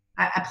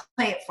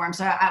play it for him.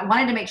 So I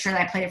wanted to make sure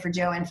that I played it for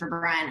Joe and for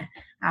Brian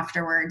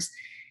afterwards.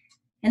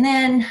 And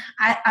then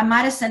I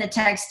might have sent a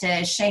text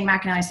to Shane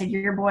McAnally. I said,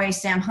 your boy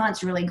Sam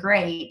Hunt's really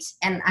great.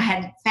 And I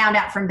had found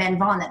out from Ben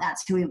Vaughn that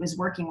that's who he was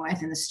working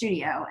with in the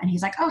studio. And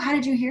he's like, oh, how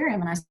did you hear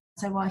him? And I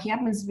said, well, he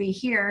happens to be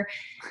here.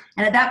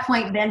 And at that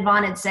point, Ben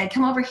Vaughn had said,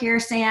 come over here,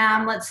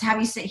 Sam, let's have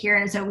you sit here.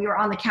 And so we were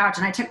on the couch,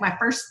 and I took my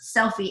first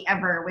selfie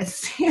ever with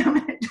Sam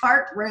in a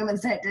dark room and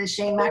sent it to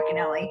Shane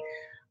McAnally.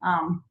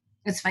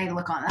 It's funny to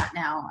look on that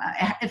now.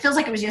 It feels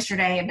like it was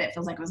yesterday, but it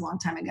feels like it was a long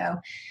time ago.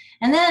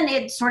 And then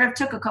it sort of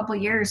took a couple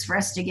years for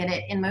us to get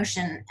it in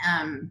motion.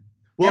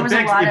 Well,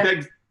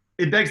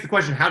 it begs the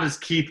question, how does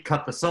Keith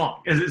cut the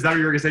song? Is that what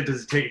you were going to say?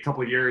 Does it take a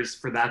couple of years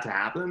for that to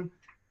happen?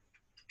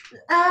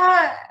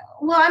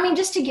 Well, I mean,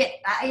 just to get,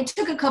 it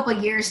took a couple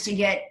of years to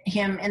get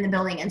him in the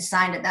building and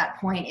signed at that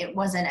point. It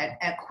wasn't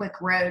a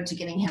quick road to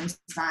getting him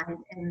signed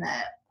in the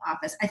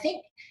office. I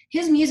think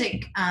his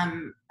music,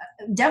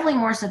 definitely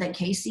more so than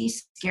Kacey,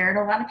 scared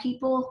a lot of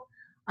people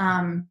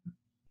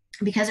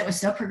because it was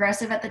so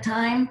progressive at the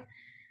time.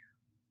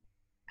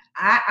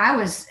 I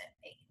was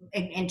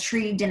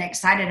intrigued and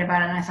excited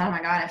about it, and I thought, oh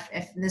my God,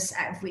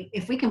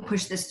 if we can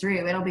push this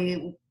through, it'll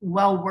be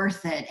well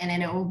worth it,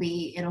 and it'll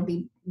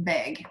be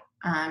big.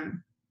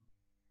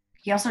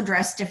 He also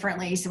dressed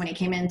differently, so when he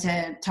came in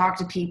to talk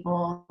to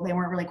people, they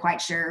weren't really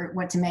quite sure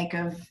what to make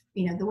of,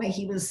 the way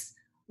he was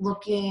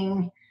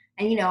looking.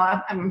 And,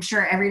 I'm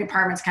sure every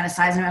department's kind of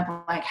sizing him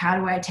up, like, how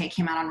do I take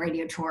him out on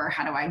radio tour?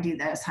 How do I do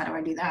this? How do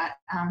I do that?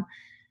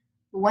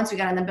 Once we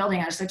got in the building,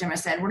 I just looked at him and I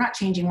said, we're not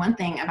changing one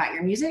thing about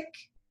your music,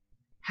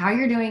 how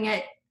you're doing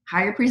it,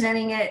 how you're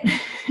presenting it.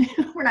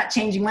 We're not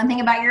changing one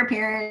thing about your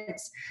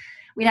appearance.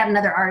 We'd had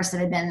another artist that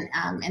had been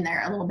in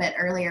there a little bit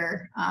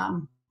earlier,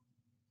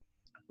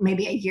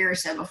 maybe a year or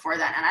so before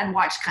that. And I'd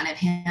watched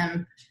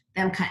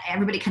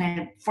everybody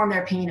kind of form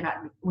their opinion about,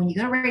 when you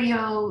go to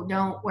radio,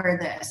 don't wear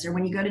this, or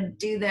when you go to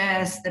do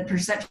this, the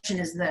perception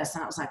is this.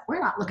 And I was like, we're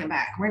not looking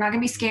back. We're not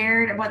going to be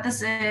scared of what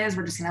this is.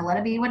 We're just going to let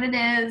it be what it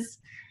is,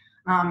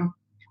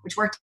 which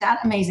worked out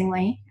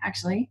amazingly,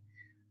 actually.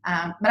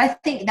 But I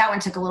think that one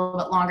took a little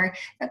bit longer.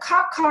 The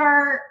cop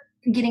car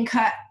getting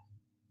cut,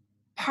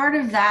 part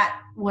of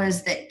that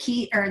was that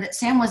that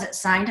Sam wasn't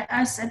signed to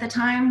us at the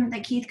time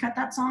that Keith cut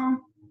that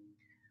song.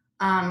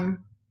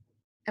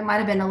 It might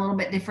have been a little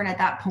bit different at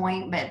that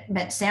point,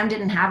 but Sam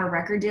didn't have a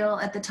record deal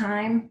at the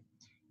time,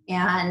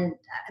 and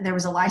there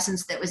was a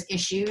license that was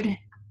issued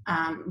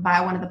by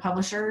one of the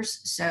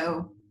publishers,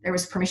 so there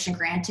was permission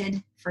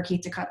granted for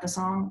Keith to cut the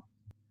song.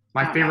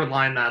 My favorite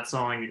line in that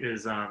song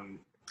is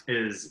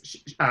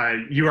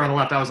you were on the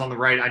left, I was on the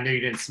right. I knew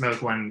you didn't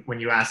smoke when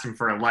you asked him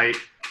for a light,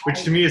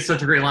 which to me is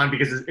such a great line,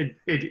 because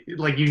it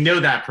like,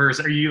 that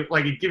person, or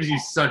it gives you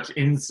such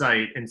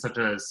insight in such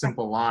a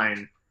simple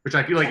line, which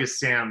I feel like is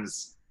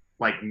Sam's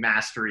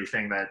mastery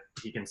thing, that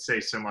he can say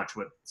so much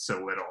with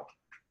so little.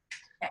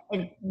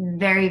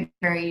 Very,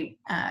 very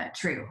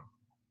true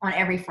on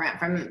every front,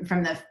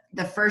 from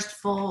the first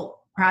full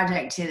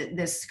project to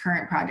this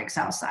current project,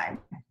 Southside.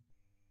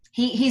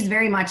 He's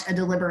very much a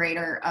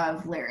deliberator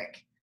of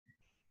lyric.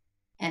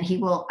 And he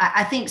will,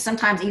 I think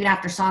sometimes even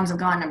after songs have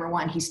gone number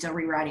one, he's still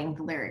rewriting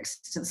the lyrics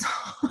to the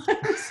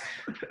songs.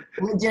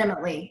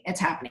 Legitimately, it's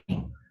happening.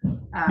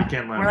 You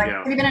can't let him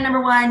go. You've been a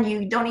number one,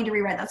 you don't need to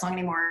rewrite that song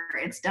anymore.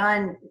 It's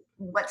done.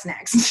 What's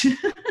next?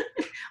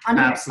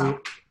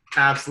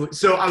 Absolutely.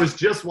 So I was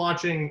just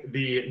watching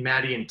the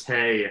Maddie and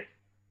Tae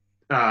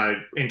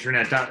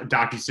internet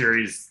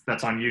docuseries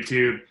that's on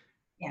YouTube.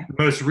 Yeah.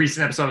 The most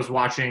recent episode I was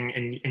watching,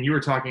 and you were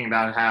talking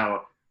about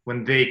how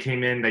when they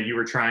came in, that you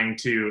were trying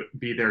to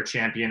be their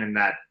champion, and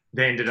that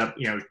they ended up,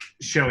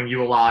 showing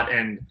you a lot,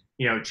 and,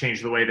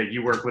 changed the way that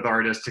you work with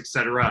artists,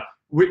 etc.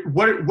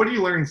 What do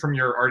you learn from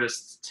your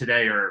artists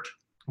today, or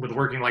with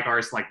working like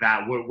artists like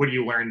that? What do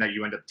you learn that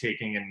you end up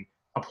taking and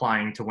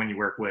applying to when you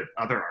work with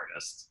other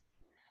artists?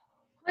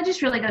 Well, it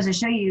just really goes to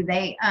show you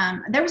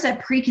there was a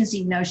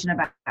preconceived notion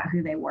about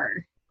who they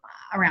were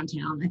around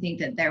town. I think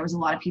that there was a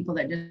lot of people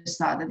that just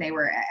thought that they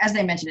were, as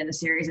they mentioned in the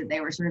series, that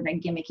they were sort of a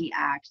gimmicky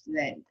act,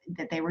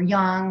 that they were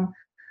young.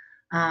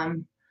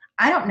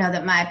 I don't know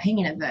that my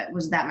opinion of it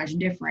was that much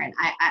different.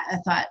 I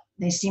thought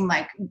they seemed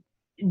like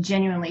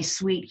genuinely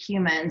sweet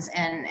humans,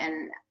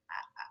 and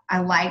I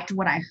liked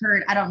what I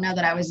heard. I don't know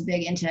that I was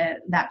big into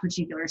that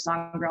particular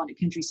song, Girl in a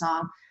Country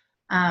Song.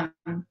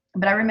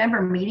 But I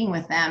remember meeting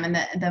with them, and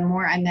the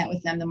more I met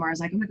with them, the more I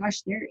was like, oh my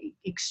gosh, they're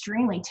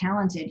extremely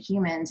talented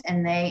humans,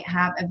 and they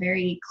have a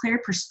very clear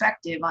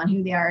perspective on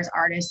who they are as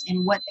artists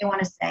and what they want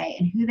to say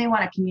and who they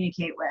want to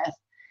communicate with.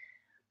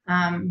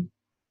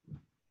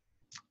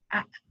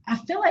 I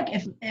feel like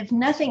if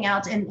nothing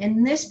else,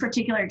 in this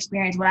particular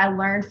experience, what I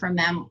learned from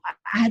them,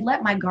 I had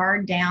let my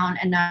guard down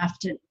enough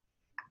to,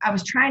 I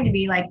was trying to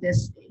be like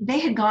this. They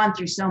had gone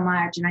through so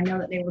much, and I know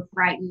that they were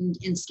frightened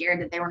and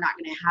scared that they were not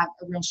going to have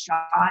a real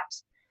shot.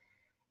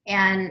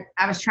 And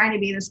I was trying to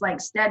be this like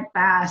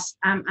steadfast,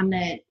 I'm going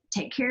to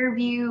take care of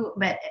you.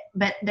 But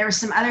there were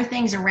some other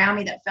things around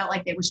me that felt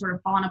like they were sort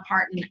of falling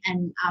apart,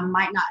 and I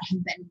might not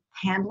have been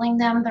handling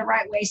them the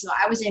right way. So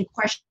I was in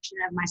question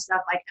of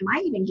myself, like, am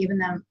I even giving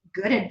them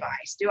good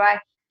advice?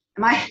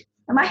 Am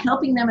I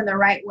helping them in the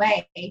right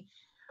way?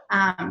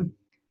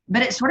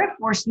 But it sort of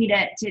forced me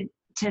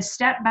to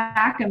step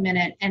back a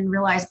minute and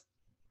realize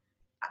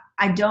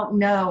I don't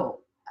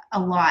know a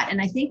lot. And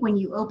I think when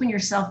you open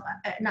yourself,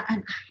 I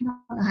don't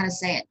know how to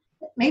say it.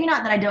 Maybe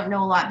not that I don't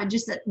know a lot, but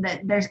just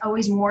that there's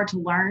always more to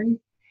learn.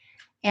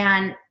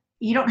 And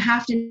you don't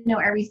have to know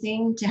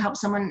everything to help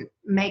someone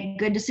make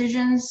good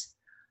decisions.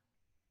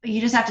 You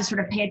just have to sort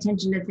of pay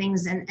attention to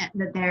things and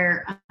that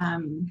they're,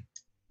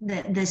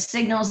 the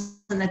signals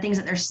and the things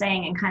that they're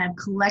saying, and kind of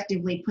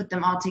collectively put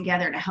them all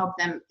together to help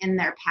them in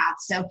their path.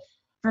 So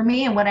for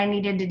me, and what I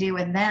needed to do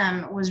with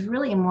them was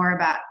really more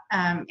about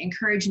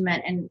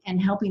encouragement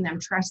and helping them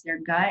trust their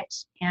gut.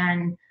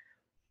 And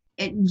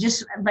it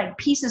just like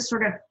pieces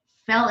sort of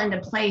fell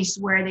into place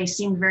where they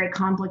seemed very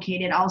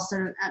complicated,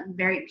 also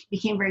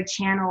became very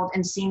channeled,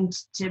 and seemed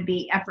to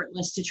be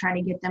effortless to try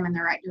to get them in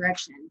the right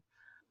direction.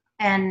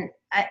 And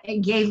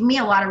it gave me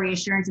a lot of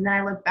reassurance. And then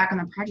I looked back on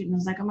the project and I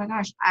was like, oh my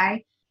gosh,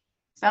 I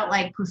felt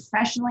like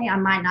professionally I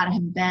might not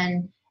have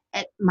been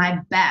at my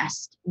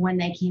best when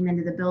they came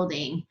into the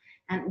building.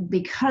 And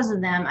because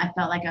of them, I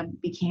felt like I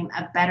became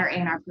a better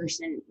A&R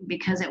person,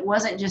 because it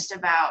wasn't just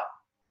about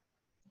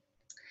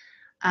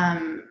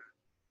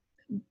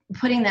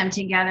putting them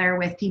together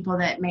with people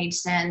that made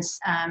sense,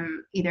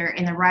 either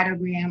in the writer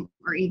room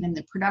or even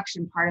the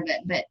production part of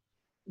it,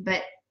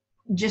 but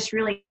just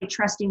really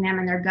trusting them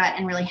and their gut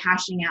and really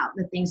hashing out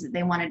the things that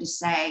they wanted to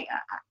say.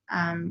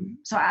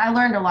 So I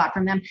learned a lot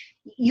from them.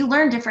 You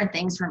learn different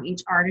things from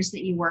each artist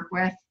that you work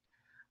with.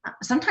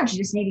 Sometimes you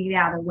just need to get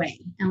out of the way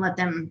and let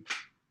them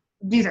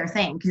do their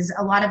thing, because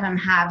a lot of them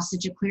have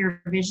such a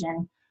clear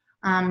vision.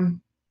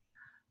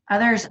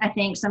 Others, I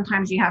think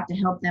sometimes you have to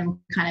help them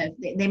kind of,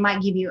 they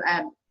might give you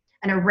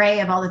an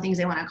array of all the things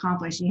they want to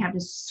accomplish, and you have to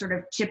sort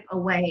of chip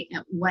away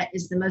at what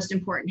is the most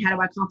important. How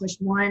do I accomplish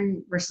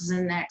one versus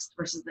the next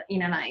versus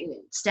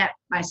step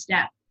by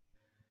step.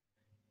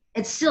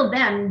 It's still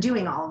them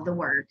doing all of the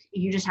work.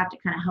 You just have to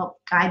kind of help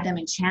guide them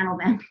and channel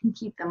them and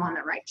keep them on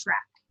the right track.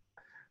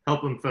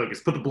 Help them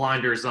focus, put the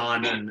blinders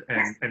on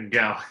and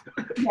go.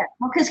 Yeah,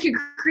 well, because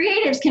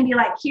creatives can be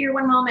like here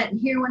one moment and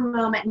here one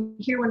moment and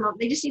here one moment.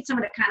 They just need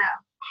someone to kind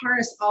of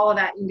harness all of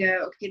that and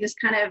go, okay, this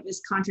kind of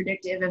is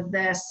contradictive of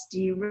this.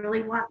 Do you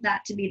really want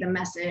that to be the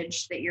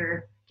message that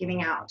you're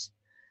giving out?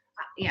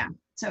 Yeah,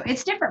 so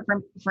it's different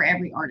for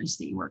every artist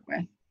that you work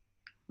with.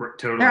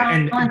 Totally. They're all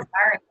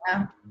inspiring,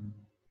 though.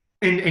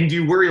 And do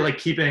you worry, like,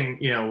 keeping,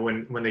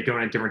 when they go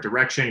in a different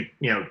direction,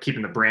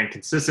 keeping the brand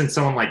consistent?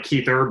 Someone like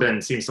Keith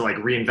Urban seems to like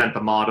reinvent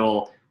the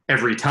model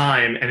every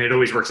time, and it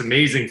always works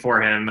amazing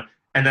for him.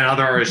 And then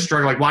other artists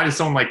struggle. Like, why does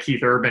someone like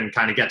Keith Urban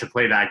kind of get to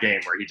play that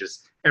game where he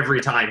just,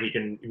 every time he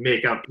can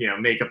make up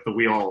the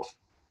wheel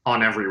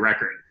on every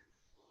record?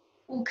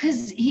 Well,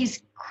 because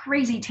he's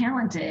crazy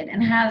talented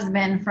and has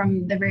been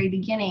from the very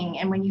beginning.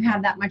 And when you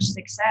have that much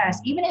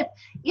success, even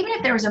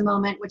if there was a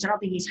moment, which I don't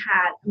think he's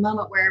had, a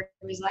moment where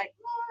it was like,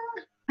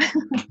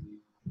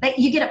 that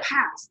you get a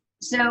pass.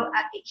 So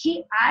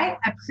I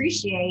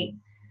appreciate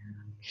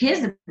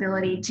his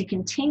ability to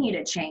continue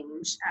to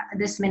change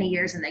this many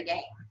years in the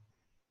game.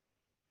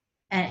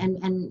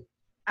 And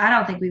I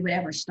don't think we would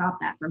ever stop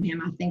that from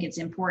him. I think it's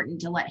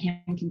important to let him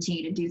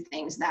continue to do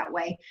things that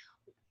way.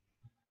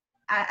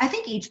 I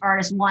think each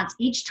artist wants,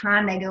 each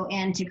time they go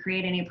in to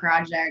create a new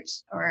project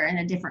or in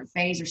a different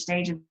phase or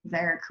stage of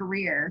their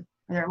career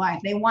or their life,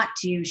 they want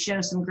to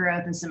show some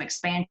growth and some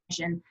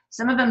expansion.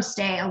 Some of them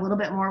stay a little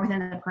bit more within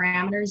the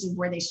parameters of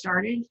where they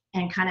started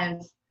and kind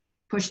of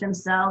push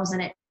themselves,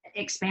 and it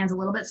expands a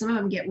little bit. Some of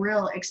them get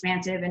real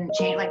expansive and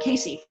change, like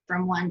Kacey,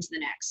 from one to the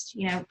next,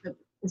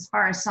 as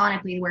far as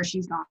sonically where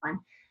she's gone.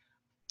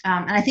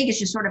 And I think it's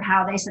just sort of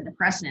how they set the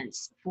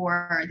precedence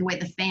for the way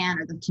the fan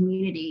or the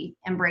community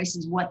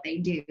embraces what they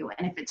do,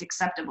 and if it's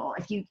acceptable.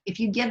 If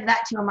you give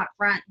that to them up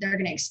front, they're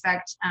going to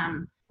expect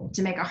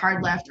to make a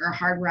hard left or a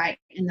hard right,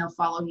 and they'll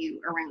follow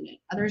you around it.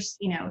 Others,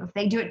 if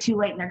they do it too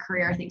late in their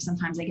career, I think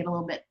sometimes they get a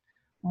little bit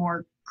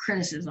more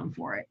criticism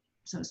for it,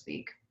 so to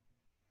speak.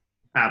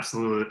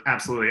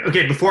 Absolutely.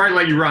 Okay, before I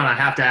let you run, I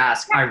have to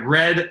ask. I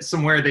read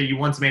somewhere that you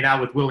once made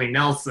out with Willie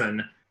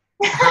Nelson.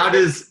 How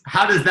does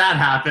that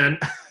happen?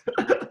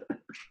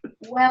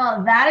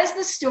 Well, that is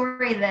the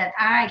story that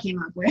I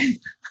came up with.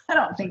 I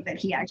don't think that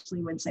he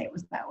actually would say it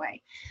was that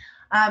way.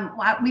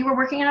 We were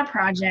working on a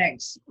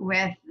project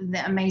with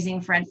the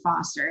amazing Fred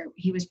Foster.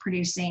 He was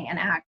producing an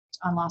act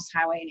on Lost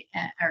Highway,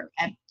 or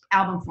an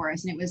album for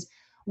us, and it was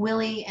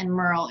Willie and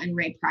Merle and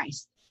Ray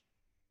Price.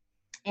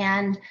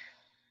 And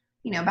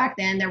back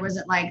then there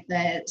wasn't like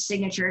the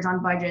signatures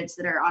on budgets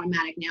that are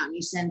automatic now and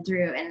you send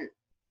through. And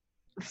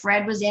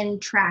Fred was in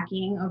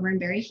tracking over in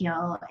Berry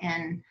Hill,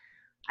 and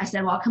I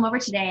said, well, I'll come over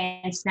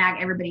today and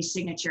snag everybody's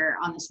signature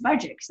on this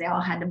budget because they all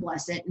had to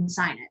bless it and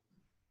sign it.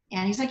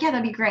 And he's like, yeah,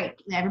 that'd be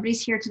great.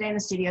 Everybody's here today in the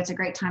studio. It's a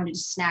great time to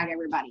just snag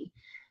everybody.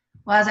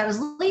 Well, as I was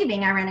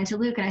leaving, I ran into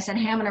Luke and I said,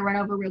 hey, I'm going to run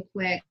over real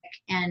quick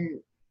and,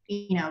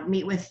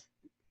 meet with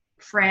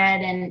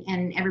Fred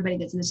and everybody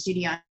that's in the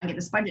studio and get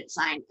this budget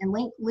signed. And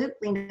Luke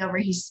leaned over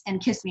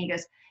and kissed me. He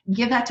goes,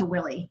 give that to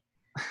Willie.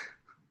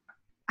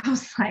 I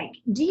was like,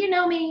 do you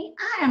know me?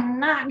 I am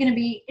not going to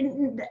be,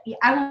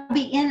 I will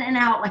be in and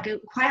out like a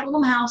quiet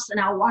little mouse, and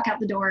I'll walk out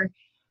the door.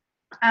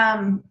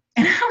 And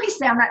I always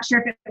say, I'm not sure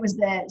if it was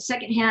the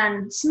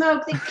secondhand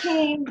smoke that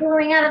came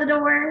pouring out of the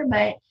door,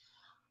 but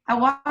I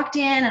walked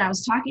in and I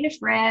was talking to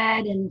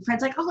Fred, and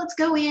Fred's like, oh, let's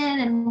go in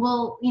and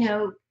we'll,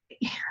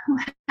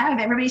 have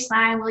everybody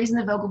sign. Willie's in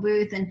the vocal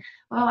booth and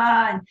blah, blah,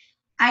 blah. And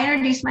I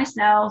introduced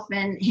myself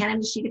and hand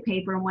him the sheet of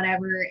paper and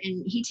whatever.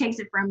 And he takes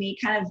it from me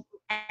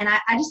and I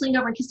just leaned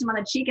over and kissed him on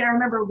the cheek. And I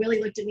remember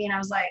Willie looked at me and I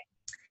was like,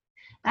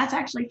 that's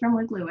actually from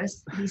Luke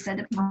Lewis. He said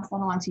to pass that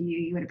along to you.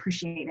 You would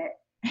appreciate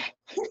it.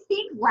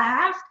 He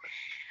laughed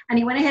and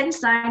he went ahead and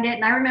signed it.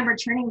 And I remember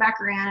turning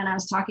back around and I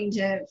was talking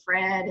to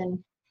Fred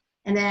and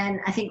then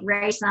I think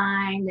Ray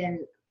signed, and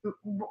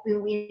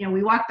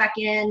we walked back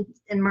in,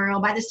 and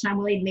Merle, by this time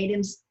Willie had made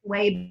his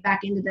way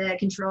back into the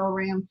control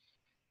room.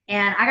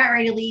 And I got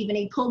ready to leave and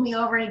he pulled me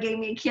over and he gave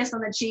me a kiss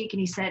on the cheek and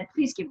he said,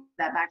 please give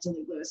that back to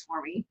Luke Lewis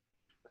for me.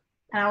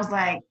 And I was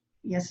like,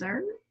 yes,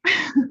 sir.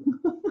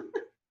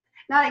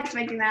 Not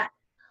expecting that.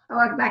 I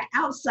walked back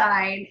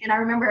outside and I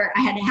remember I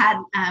had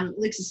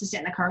Luke's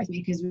assistant in the car with me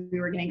because we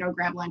were going to go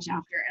grab lunch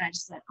after. And I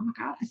just said, oh my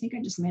God, I think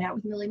I just made out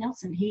with Willie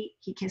Nelson. He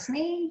kissed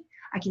me.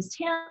 I kissed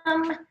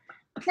him.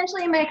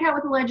 Essentially make out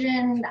with a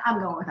legend.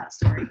 I'm going with that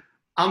story.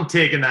 I'm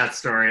taking that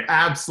story.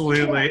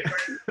 Absolutely.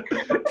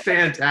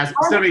 Fantastic.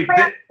 Stephanie,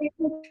 but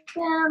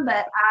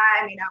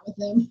I made out with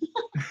him.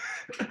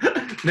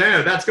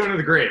 No, that's going to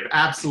the grave.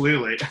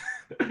 Absolutely.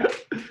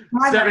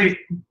 Stephanie,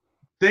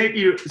 thank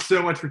you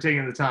so much for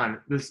taking the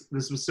time. This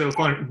was so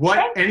fun.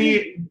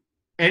 Any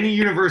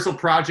Universal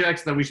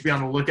projects that we should be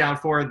on the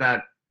lookout for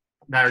that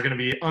are going to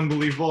be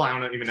unbelievable? I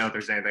don't even know if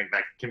there's anything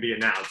that can be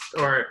announced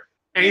or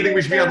anything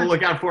we should be on the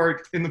lookout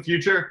for in the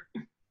future.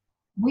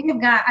 We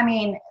have got,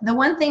 the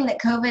one thing that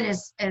COVID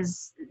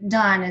is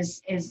done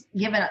is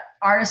given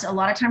artists a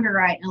lot of time to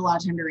write and a lot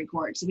of time to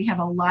record. So we have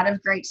a lot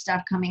of great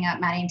stuff coming up.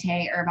 Maddie and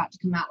Tae are about to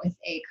come out with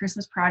a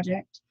Christmas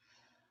project.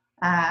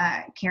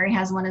 Carrie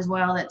has one as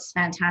well that's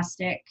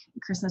fantastic,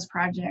 Christmas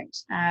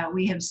project.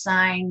 We have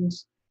signed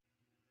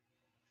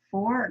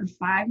 4 or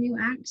 5 new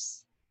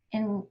acts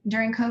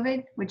during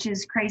COVID, which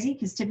is crazy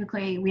because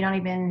typically we don't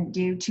even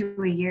do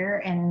 2 a year,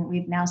 and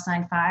we've now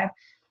signed 5.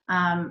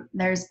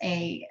 There's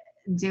a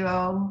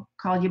duo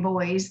called You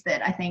Boys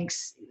that I think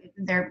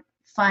they're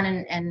fun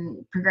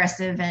and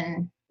progressive,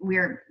 and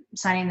we're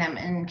signing them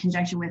in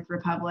conjunction with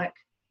Republic.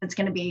 It's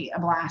going to be a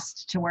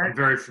blast to work. I'm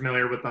very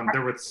familiar with them.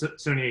 They're with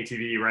Sony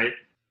ATV, right?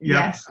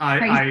 Yep. Yes.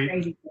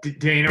 Crazy.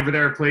 Dane over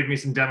there played me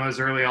some demos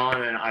early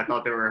on, and I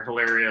thought they were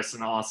hilarious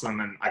and awesome,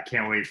 and I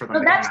can't wait for them to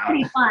come out. That's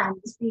pretty fun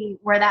to see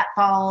where that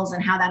falls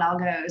and how that all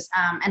goes.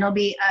 And it'll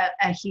be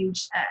a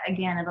huge,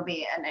 again, it'll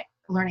be a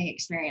learning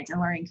experience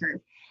and learning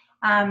curve.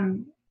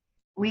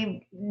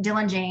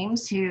 Dylan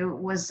James, who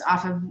was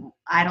off of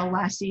Idol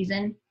last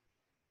season.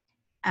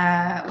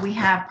 We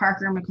have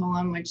Parker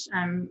McCollum, which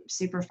I'm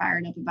super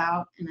fired up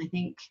about, and I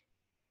think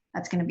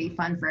that's going to be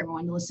fun for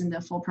everyone to listen to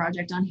a full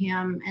project on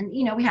him. And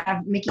we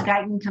have Mickey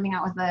Guyton coming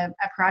out with a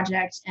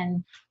project,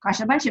 and gosh,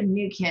 a bunch of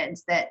new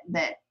kids that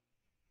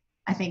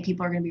I think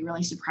people are going to be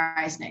really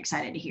surprised and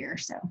excited to hear.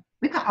 So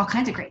we've got all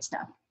kinds of great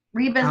stuff.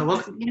 Reba's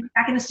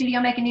back in the studio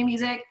making new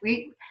music.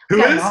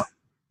 Who is?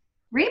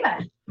 Reba.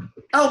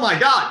 Oh my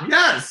God!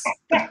 Yes.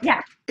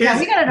 Yeah.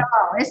 We got it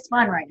all. It's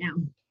fun right now.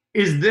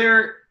 Is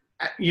there,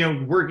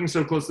 working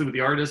so closely with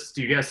the artists,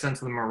 do you get a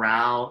sense of the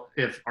morale?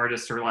 If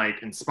artists are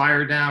like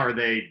inspired now, are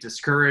they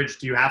discouraged?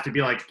 Do you have to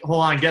be like,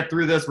 hold on, get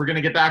through this. We're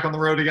gonna get back on the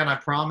road again. I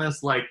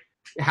promise. Like,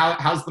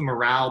 how's the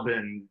morale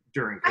been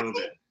during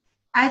COVID?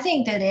 I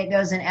think that it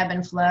goes in ebb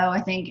and flow.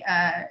 I think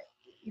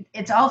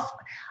it's all.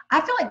 I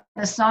feel like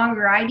the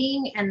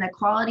songwriting and the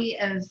quality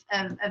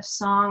of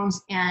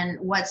songs and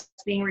what's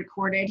being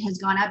recorded has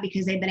gone up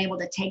because they've been able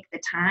to take the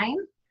time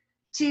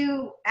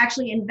to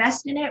actually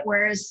invest in it.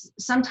 Whereas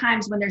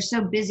sometimes when they're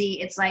so busy,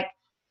 it's like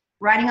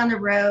riding on the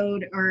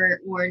road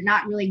or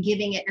not really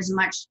giving it as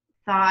much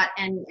thought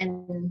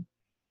and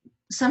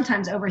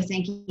sometimes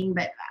overthinking.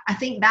 But I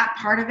think that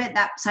part of it,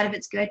 that side of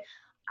it's good.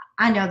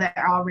 I know that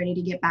they're all ready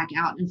to get back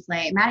out and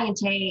play. Maddie and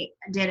Tae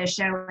did a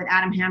show with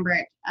Adam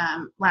Hambrick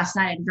last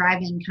night, a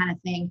drive-in kind of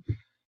thing.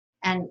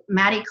 And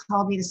Maddie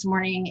called me this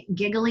morning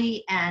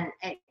giggly and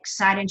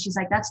excited. She's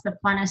like, that's the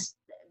funnest,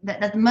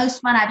 that's the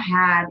most fun I've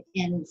had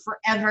in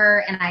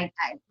forever. And I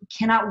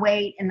cannot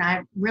wait. And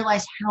I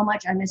realized how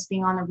much I miss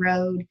being on the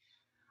road.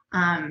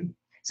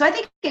 So I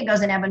think it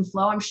goes in ebb and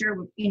flow. I'm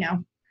sure,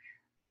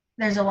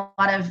 there's a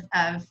lot of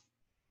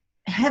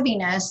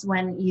heaviness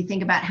when you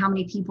think about how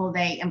many people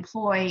they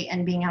employ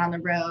and being out on the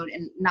road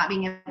and not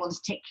being able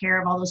to take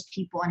care of all those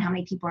people and how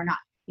many people are not,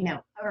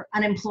 are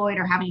unemployed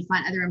or having to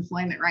find other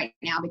employment right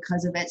now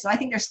because of it. So I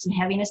think there's some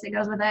heaviness that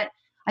goes with it.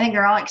 I think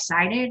they're all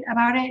excited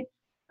about it.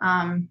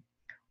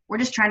 We're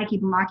just trying to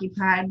keep them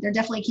occupied. They're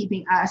definitely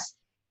keeping us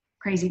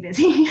crazy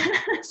busy.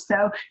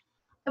 So,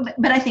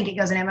 but I think it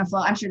goes in ebb and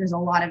flow. I'm sure there's a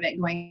lot of it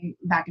going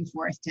back and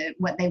forth to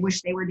what they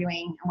wish they were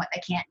doing and what they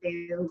can't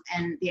do,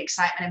 and the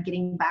excitement of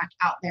getting back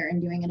out there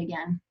and doing it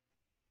again.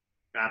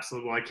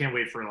 Absolutely. Well, I can't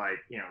wait for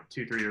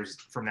 2-3 years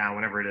from now,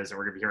 whenever it is, and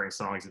we're gonna be hearing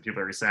songs and people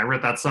are gonna say, "I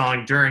wrote that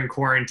song during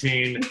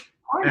quarantine,"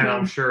 and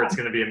I'm sure it's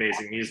gonna be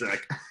amazing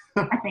music.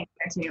 I think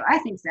so too. I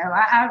think so.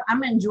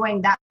 I'm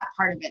enjoying that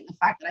part of it, and the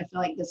fact that I feel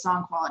like the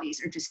song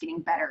qualities are just getting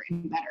better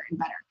and better and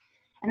better.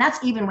 And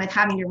that's even with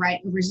having to write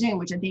over Zoom,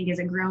 which I think is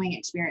a growing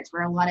experience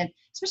where a lot of,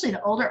 especially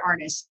the older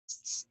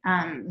artists,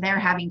 they're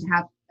having to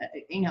have,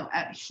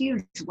 a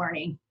huge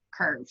learning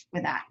curve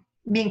with that,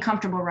 being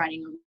comfortable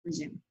writing over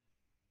Zoom.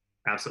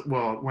 Absolutely.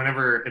 Well,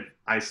 whenever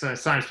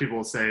sometimes people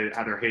will say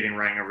how they're hating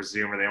writing over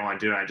Zoom or they don't want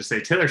to do it, I just say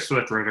Taylor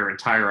Swift wrote her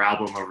entire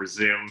album over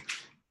Zoom.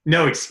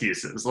 No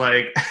excuses.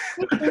 But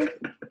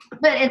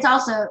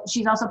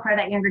she's also part of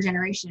that younger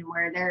generation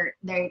where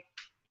they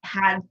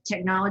had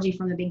technology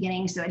from the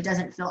beginning, so it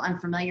doesn't feel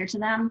unfamiliar to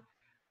them.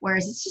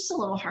 Whereas it's just a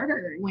little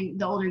harder when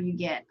the older you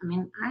get. I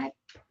mean,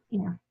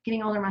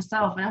 getting older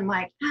myself, and I'm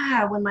like,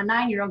 when my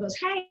 9-year-old goes,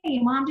 "Hey,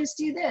 Mom, just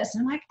do this,"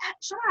 and I'm like,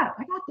 "Shut up,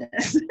 I got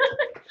this."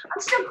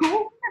 I'm still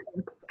cool.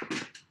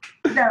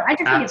 So I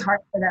just think it's hard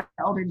for the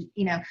older,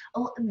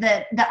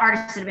 the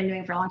artists that have been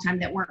doing it for a long time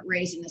that weren't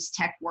raised in this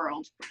tech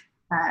world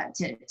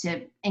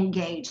to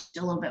engage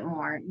a little bit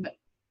more. But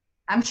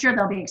I'm sure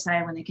they'll be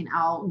excited when they can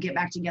all get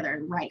back together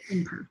and write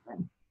in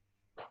person.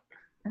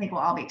 I think we'll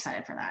all be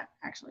excited for that,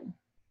 actually.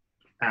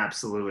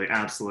 Absolutely.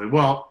 Absolutely.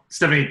 Well,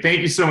 Stephanie,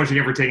 thank you so much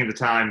again for taking the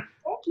time.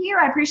 Thank you.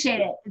 I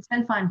appreciate it. It's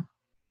been fun.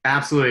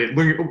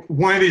 Absolutely.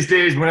 One of these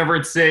days, whenever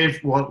it's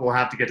safe, we'll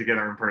have to get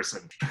together in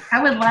person.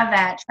 I would love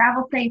that.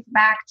 Travel safe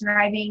back,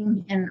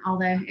 driving, and all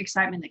the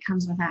excitement that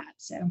comes with that.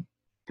 So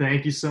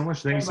thank you so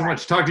much. Thank you so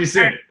much. Talk to you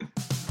soon.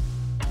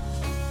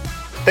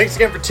 Thanks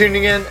again for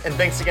tuning in, and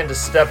thanks again to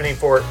Stephanie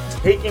for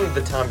taking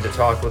the time to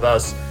talk with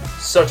us.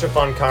 Such a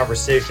fun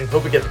conversation.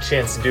 Hope we get the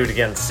chance to do it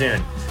again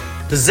soon.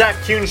 The Zach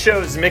Kuhn Show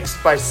is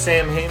mixed by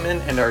Sam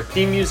Heyman, and our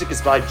theme music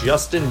is by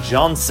Justin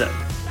Johnson.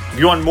 If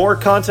you want more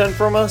content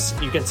from us,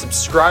 you can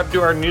subscribe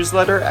to our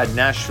newsletter at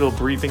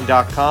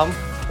NashvilleBriefing.com,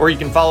 or you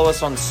can follow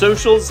us on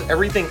socials,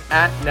 everything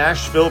at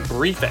Nashville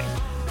Briefing.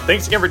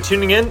 Thanks again for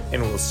tuning in,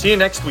 and we'll see you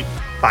next week.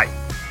 Bye.